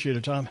idea. We appreciate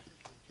it, Tom.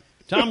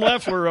 Tom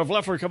Leffler of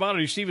Leffler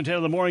Commodities, Steve and Ted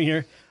in the morning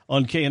here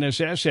on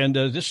KNSS. And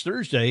this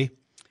Thursday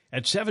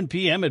at 7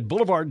 p.m. at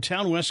Boulevard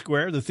Town West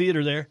Square, the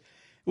theater there,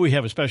 we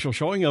have a special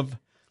showing of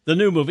the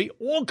new movie,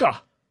 Wonka.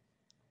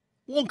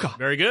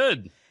 Very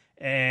good.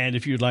 And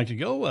if you'd like to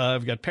go,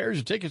 I've got pairs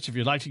of tickets. If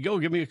you'd like to go,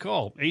 give me a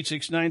call,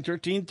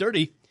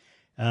 869-1330.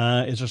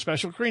 It's a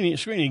special screening.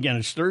 Again,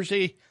 it's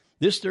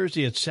this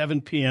Thursday at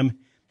 7 p.m.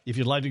 if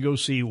you'd like to go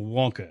see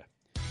Wonka.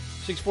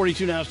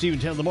 6:42 now, Steve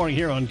and Ted in the morning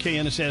here on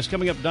KNSS.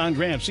 Coming up, Don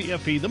Graham,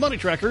 CFP, the Money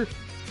Tracker.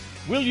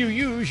 Will you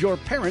use your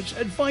parents'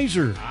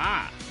 advisor?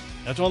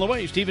 That's on the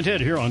way. Steve and Ted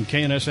here on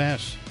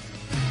KNSS.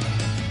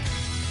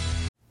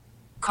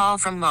 Call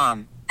from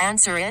mom.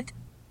 Answer it.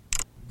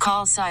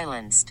 Call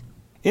silenced.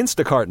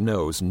 Instacart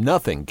knows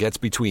nothing gets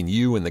between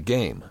you and the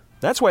game.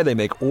 That's why they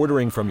make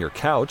ordering from your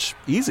couch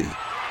easy.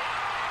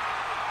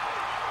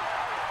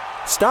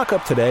 Stock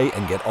up today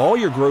and get all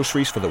your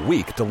groceries for the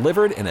week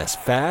delivered in as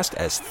fast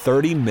as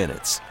 30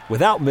 minutes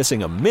without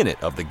missing a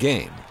minute of the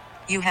game.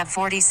 You have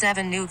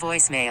 47 new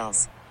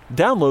voicemails.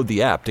 Download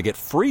the app to get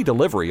free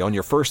delivery on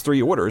your first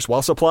 3 orders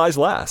while supplies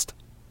last.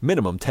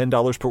 Minimum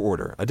 $10 per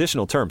order.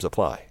 Additional terms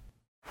apply.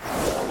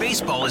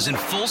 Baseball is in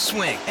full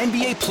swing.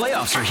 NBA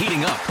playoffs are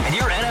heating up, and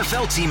your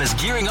NFL team is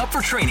gearing up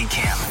for training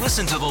camp.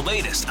 Listen to the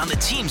latest on the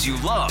teams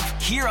you love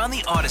here on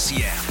the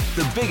Odyssey app.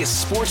 The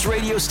biggest sports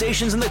radio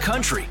stations in the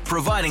country,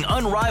 providing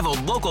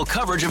unrivaled local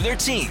coverage of their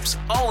teams,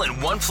 all in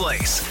one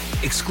place.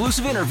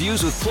 Exclusive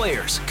interviews with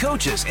players,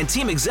 coaches, and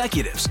team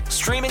executives,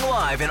 streaming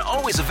live and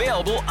always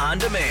available on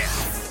demand.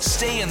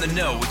 Stay in the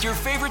know with your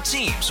favorite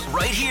teams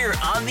right here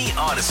on the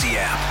Odyssey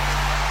app.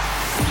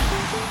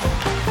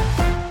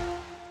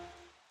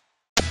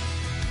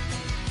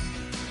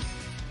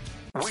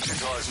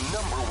 Wichita's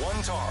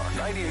 #1 talk,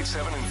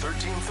 98.7 and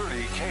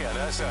 1330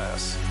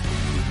 KNSS.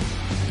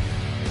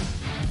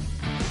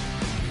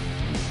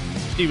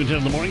 Steve and Ted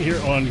in the morning here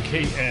on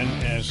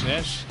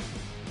KNSS.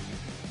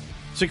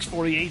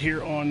 6:48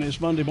 here on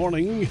this Monday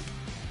morning.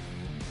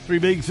 3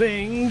 big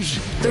things.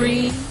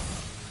 3.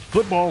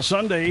 Football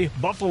Sunday,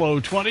 Buffalo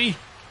 20,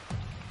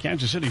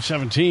 Kansas City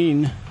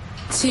 17.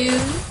 2.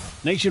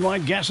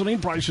 Nationwide gasoline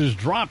prices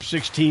dropped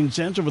 16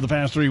 cents over the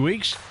past 3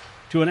 weeks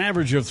to an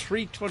average of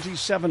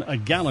 $3.27 a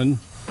gallon.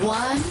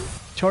 1.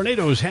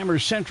 Tornadoes hammer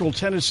Central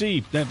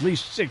Tennessee, at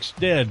least 6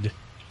 dead.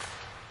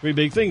 3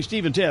 big things,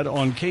 Steve and Ted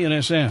on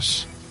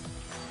KNSS.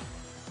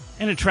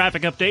 And a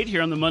traffic update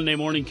here on the Monday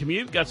morning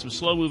commute. Got some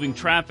slow-moving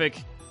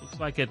traffic. Looks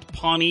like at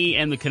Pawnee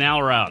and the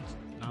Canal Route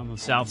on the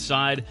south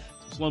side.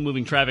 Some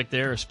slow-moving traffic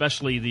there,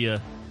 especially the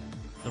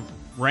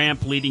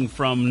ramp leading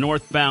from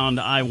northbound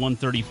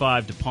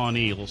I-135 to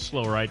Pawnee. A little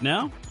slow right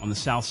now on the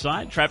south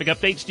side. Traffic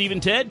update, Steve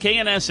and Ted,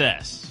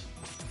 KNSS.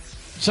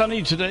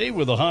 Sunny today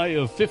with a high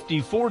of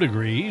 54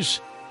 degrees.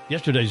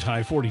 Yesterday's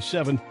high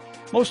 47.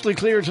 Mostly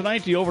clear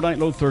tonight, the overnight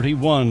low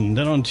 31.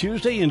 Then on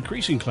Tuesday,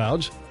 increasing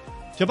clouds.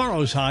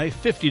 Tomorrow's high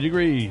 50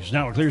 degrees.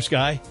 Now a clear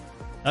sky.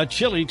 A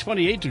chilly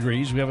 28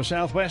 degrees. We have a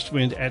southwest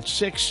wind at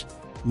 6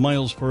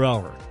 miles per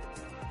hour.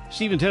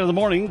 Steve and Ted in the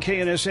morning,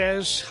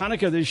 KNSS.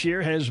 Hanukkah this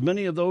year has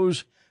many of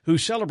those who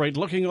celebrate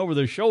looking over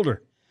their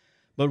shoulder.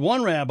 But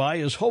one rabbi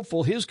is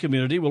hopeful his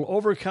community will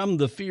overcome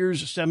the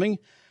fears stemming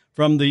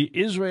from the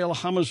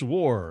Israel-Hamas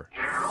war.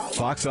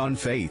 Fox on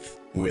Faith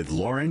with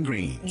Lauren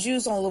Green.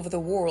 Jews all over the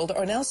world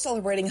are now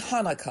celebrating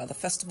Hanukkah, the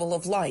festival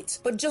of lights.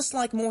 But just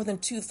like more than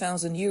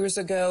 2,000 years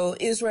ago,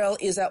 Israel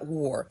is at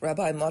war.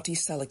 Rabbi Moti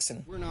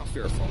Seligson. We're not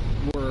fearful.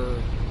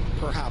 We're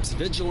perhaps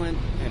vigilant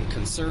and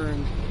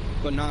concerned,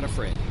 but not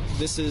afraid.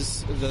 This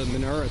is the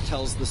menorah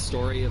tells the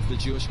story of the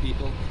Jewish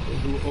people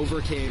who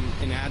overcame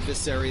an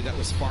adversary that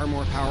was far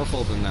more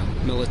powerful than them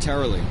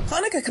militarily.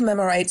 Hanukkah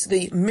commemorates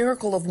the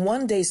miracle of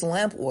one day's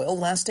lamp oil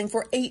lasting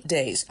for 8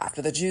 days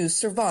after the Jews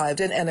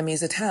survived an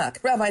enemy's attack.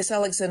 Rabbi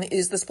Seligson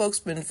is the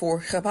spokesman for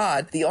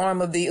Chabad, the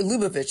arm of the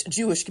Lubavitch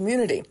Jewish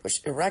community,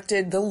 which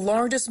erected the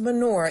largest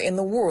menorah in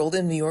the world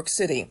in New York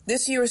City.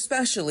 This year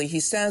especially, he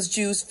says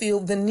Jews feel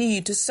the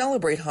need to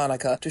celebrate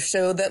Hanukkah to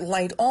show that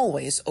light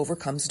always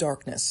overcomes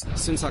darkness.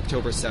 Since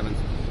October 7th,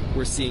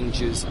 we're seeing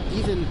Jews,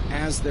 even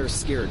as they're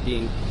scared,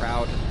 being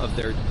proud of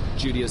their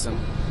Judaism,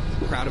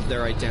 proud of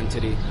their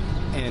identity,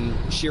 and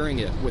sharing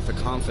it with the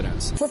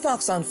confidence. For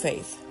Fox on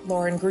Faith,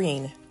 Lauren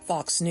Green,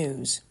 Fox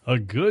News. A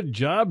good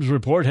jobs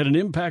report had an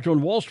impact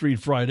on Wall Street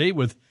Friday,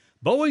 with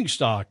Boeing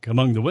stock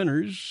among the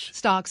winners.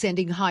 Stocks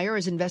ending higher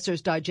as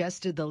investors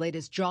digested the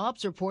latest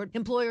jobs report.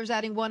 Employers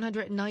adding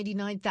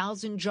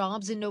 199,000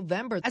 jobs in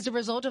November. As a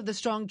result of the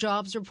strong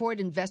jobs report,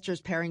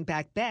 investors paring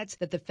back bets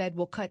that the Fed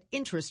will cut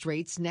interest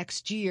rates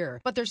next year.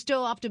 But they're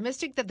still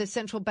optimistic that the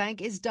central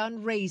bank is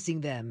done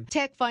raising them.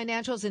 Tech,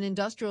 financials, and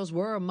industrials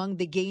were among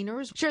the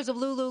gainers. Shares of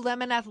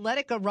Lululemon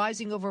Athletica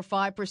rising over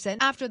 5%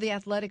 after the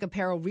athletic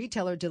apparel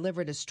retailer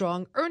delivered a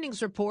strong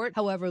earnings report.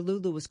 However,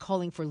 Lulu was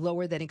calling for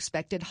lower than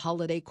expected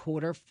holiday quarter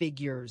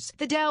figures.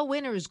 The Dow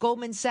winners,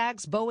 Goldman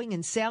Sachs, Boeing,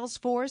 and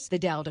Salesforce. The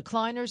Dow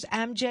decliners,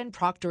 Amgen,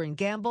 Procter &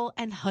 Gamble,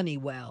 and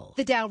Honeywell.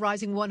 The Dow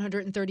rising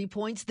 130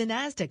 points, the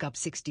Nasdaq up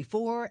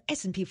 64,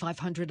 S&P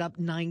 500 up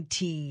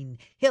 19.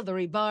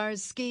 Hillary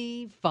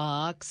Barsky,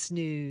 Fox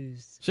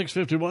News.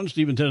 6:51,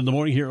 Steve and Ted in the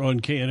morning here on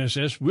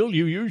KNSS. Will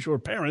you use your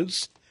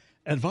parents'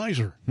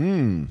 advisor?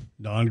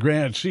 Don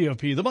Grant,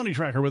 CFP, the money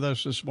tracker, with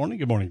us this morning.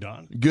 Good morning,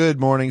 Don. Good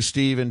morning,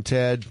 Steve and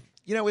Ted.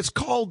 You know, it's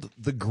called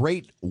the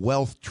Great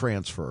Wealth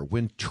Transfer,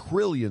 when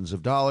trillions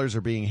of dollars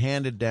are being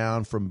handed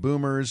down from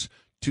boomers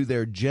to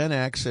their Gen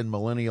X and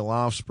millennial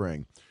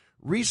offspring.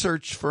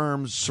 Research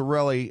firm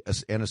Sorelli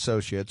and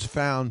Associates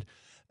found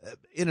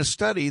in a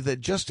study that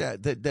just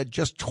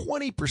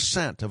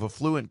 20% of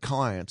affluent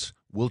clients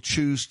will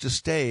choose to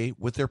stay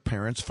with their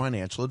parents'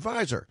 financial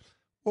advisor.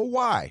 Well,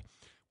 why?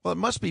 Well, it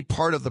must be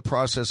part of the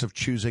process of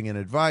choosing an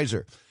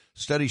advisor.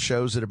 Study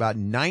shows that about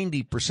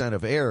 90%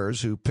 of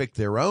heirs who picked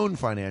their own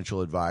financial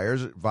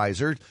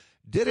advisor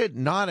did it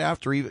not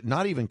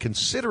even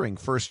considering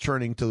first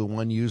turning to the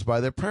one used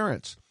by their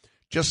parents.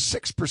 Just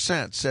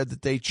 6% said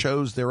that they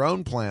chose their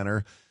own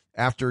planner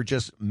after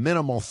just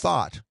minimal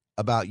thought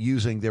about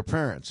using their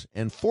parents,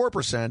 and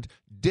 4%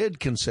 did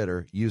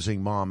consider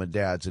using mom and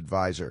dad's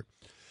advisor.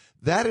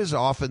 That is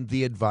often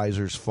the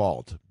advisor's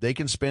fault. They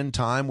can spend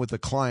time with the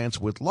clients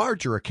with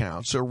larger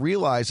accounts, so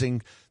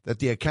realizing that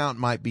the account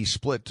might be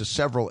split to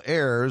several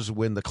heirs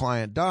when the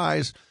client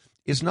dies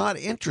is not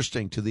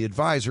interesting to the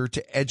advisor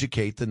to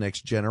educate the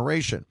next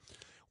generation.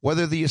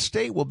 Whether the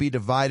estate will be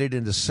divided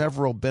into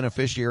several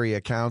beneficiary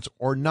accounts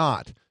or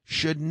not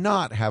should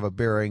not have a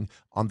bearing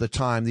on the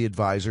time the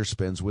advisor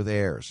spends with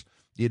heirs.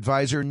 The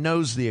advisor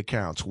knows the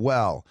accounts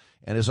well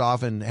and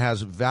often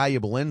has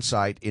valuable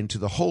insight into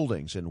the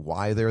holdings and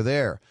why they're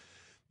there.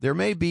 There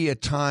may be a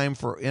time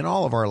in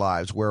all of our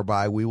lives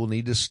whereby we will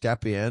need to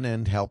step in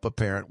and help a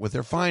parent with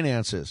their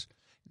finances.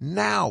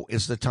 Now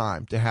is the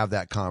time to have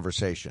that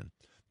conversation.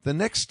 The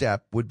next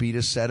step would be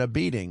to set a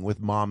meeting with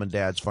mom and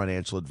dad's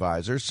financial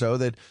advisor so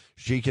that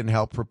she can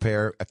help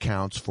prepare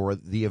accounts for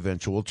the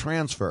eventual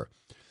transfer.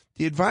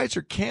 The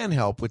advisor can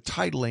help with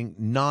titling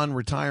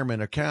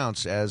non-retirement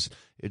accounts as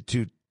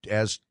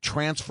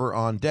transfer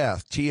on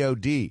death,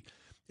 TOD.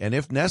 And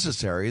if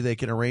necessary, they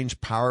can arrange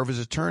power of his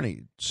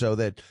attorney so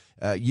that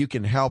you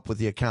can help with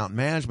the account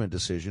management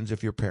decisions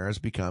if your parents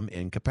become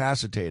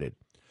incapacitated.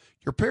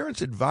 Your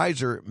parent's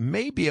advisor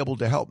may be able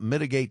to help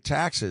mitigate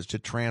taxes to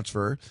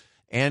transfer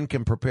and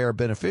can prepare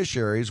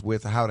beneficiaries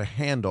with how to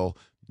handle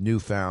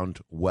newfound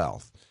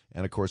wealth.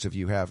 And, of course, if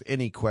you have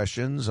any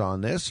questions on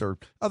this or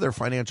other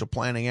financial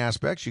planning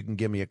aspects, you can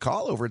give me a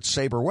call over at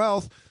Sabre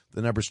Wealth.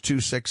 The number's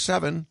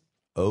 267-0600.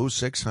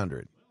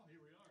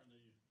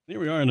 Here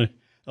we are on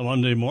a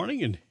Monday morning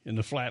in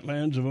the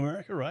flatlands of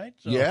America, right?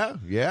 So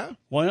yeah.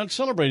 Why not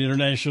celebrate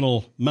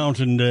International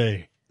Mountain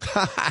Day?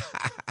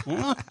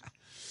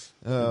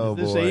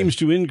 This aims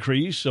to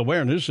increase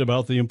awareness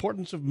about the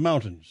importance of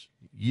mountains.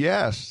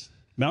 Yes.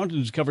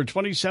 Mountains cover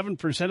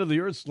 27% of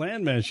the Earth's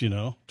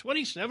landmass,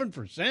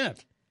 27%.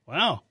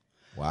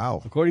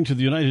 Wow. According to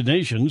the United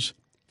Nations,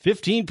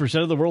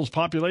 15% of the world's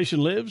population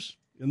lives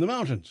in the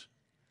mountains.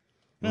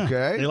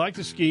 Okay. They like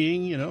the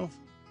skiing,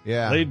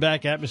 Yeah.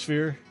 Laid-back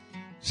atmosphere.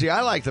 See,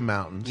 I like the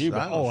mountains.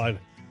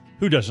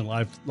 Who doesn't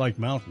like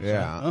mountains?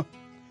 Yeah. Huh?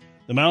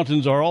 The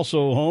mountains are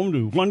also home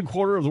to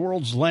 1/4 of the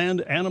world's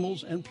land,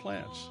 animals, and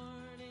plants.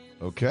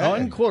 Okay.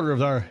 1/4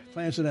 of our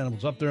plants and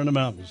animals up there on the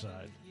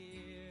mountainside.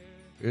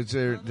 Is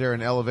there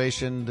an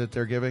elevation that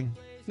they're giving?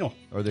 No.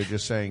 Or they're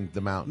just saying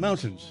the mountains?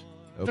 Mountains.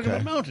 Okay. Talking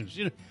about mountains.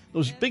 You know,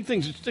 those big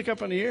things that stick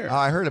up in the air. Oh,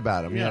 I heard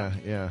about them.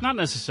 Yeah. Not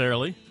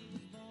necessarily.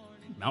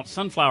 Mount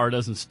Sunflower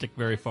doesn't stick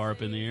very far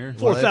up in the air.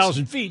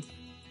 4,000 feet.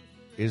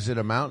 Is it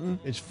a mountain?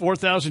 It's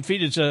 4,000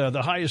 feet. It's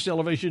the highest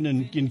elevation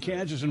in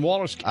Kansas and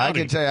Wallace County. I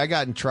can tell you, I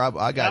got in trouble.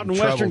 Out in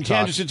western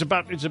Kansas, it's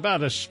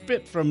about a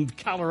spit from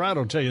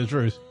Colorado. Tell you the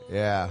truth.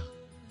 Yeah,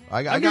 I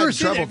I've got never in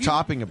seen trouble it.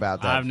 talking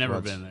about that. I've never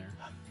once. been there.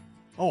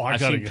 Oh, I've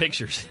seen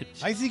pictures.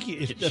 I think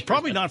it's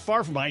probably not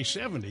far from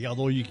I-70,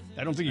 although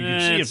I don't think you can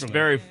see it It's from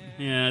very. there.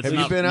 Yeah, it's Have you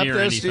not been up near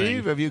there, anything.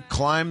 Steve? Have you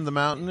climbed the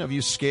mountain? Have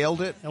you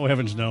scaled it? Oh,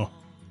 heavens, no.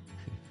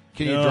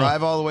 Can you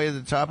drive all the way to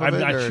the top of I'm it?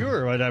 not or?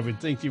 sure, but I would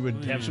think you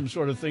would have some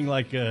sort of thing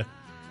like a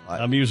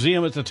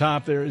museum at the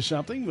top there or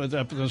something with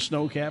up the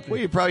snow cap. Well,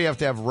 you probably have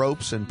to have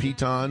ropes and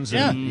pitons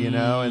and,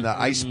 and the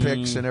ice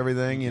picks and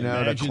everying,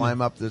 to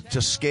climb up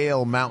to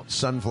scale Mount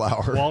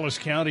Sunflower. Wallace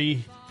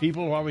County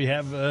people probably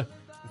have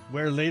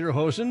wear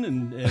lederhosen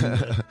and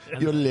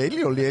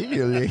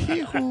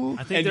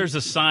I think there's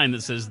a sign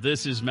that says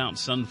 "This is Mount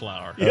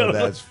Sunflower." Oh,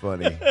 that's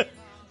funny.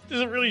 Is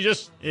it really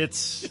just?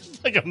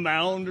 It's like a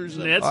mound or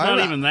something. It's not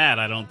even that.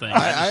 I don't think.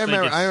 I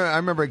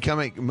remember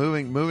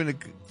moving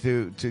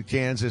to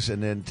Kansas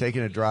and then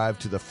taking a drive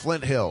to the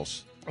Flint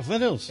Hills.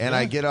 Flint Hills. And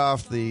I get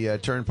off the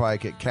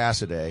turnpike at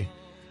Cassaday,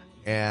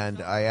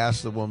 and I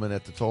asked the woman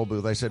at the toll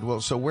booth. I said,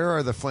 "Well, so where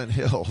are the Flint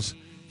Hills?"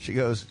 She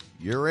goes,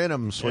 "You're in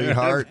them,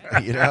 sweetheart."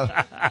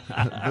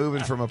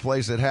 Moving from a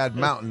place that had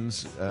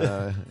mountains.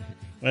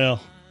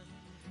 Well,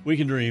 we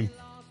can dream.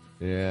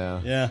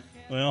 Yeah. Yeah.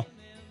 Well,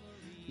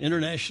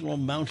 International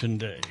Mountain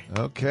Day.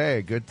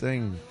 Okay, good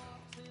thing.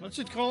 What's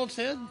it called,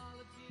 Ted?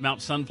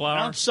 Mount Sunflower.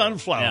 Mount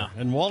Sunflower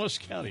in Wallace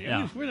County.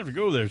 Yeah. We'd have to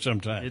go there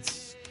sometime.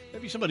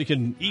 Maybe somebody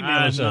can email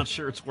us. I'm not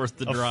sure it's worth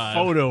the drive. A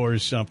photo or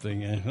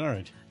something. All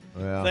right.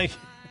 Well.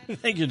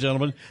 Thank you,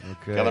 gentlemen.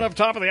 Okay. Coming up,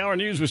 top of the hour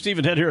news with Steve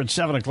and Ted here at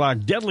 7 o'clock.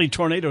 Deadly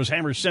tornadoes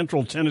hammer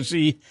central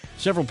Tennessee.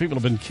 Several people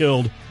have been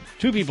killed.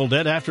 2 people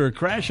dead after a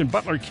crash in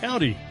Butler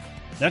County.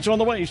 That's on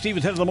the way. Steve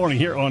and Ted in the morning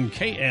here on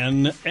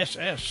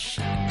KNSS.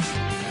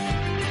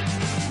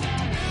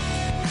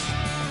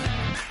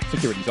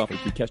 Securities offered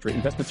through Kestra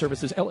Investment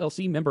Services,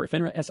 LLC, member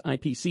FINRA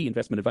SIPC.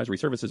 Investment advisory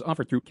services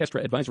offered through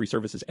Kestra Advisory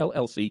Services,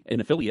 LLC, an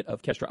affiliate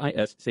of Kestra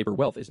IS. Saber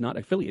Wealth is not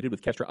affiliated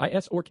with Kestra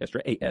IS or Kestra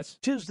AS.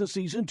 'Tis the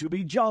season to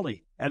be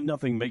jolly, and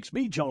nothing makes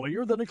me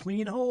jollier than a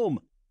clean home.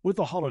 With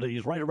the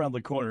holidays right around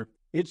the corner,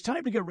 it's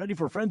time to get ready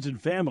for friends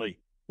and family.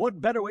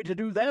 What better way to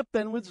do that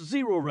than with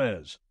Zero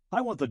Res?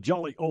 I want the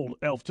jolly old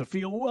elf to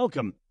feel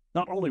welcome,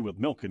 not only with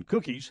milk and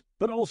cookies,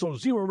 but also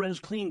Zero Res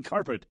clean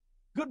carpet.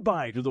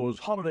 Goodbye to those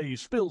holiday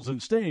spills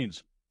and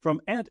stains. From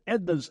Aunt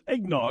Edna's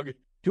eggnog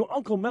to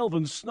Uncle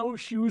Melvin's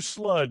snowshoe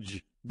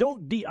sludge.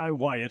 Don't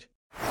DIY it.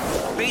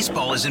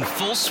 Baseball is in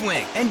full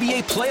swing.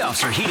 NBA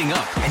playoffs are heating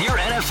up, and your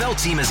NFL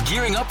team is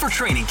gearing up for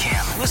training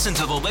camp. Listen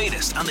to the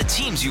latest on the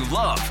teams you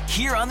love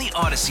here on the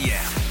Odyssey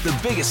app. The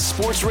biggest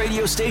sports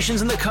radio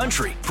stations in the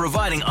country,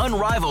 providing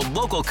unrivaled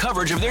local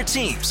coverage of their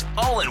teams,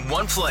 all in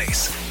one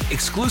place.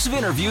 Exclusive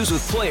interviews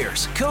with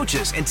players,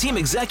 coaches, and team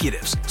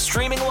executives,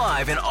 streaming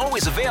live and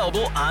always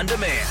available on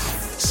demand.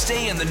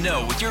 Stay in the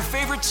know with your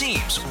favorite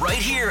teams right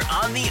here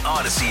on the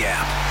Odyssey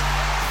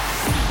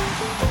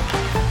app.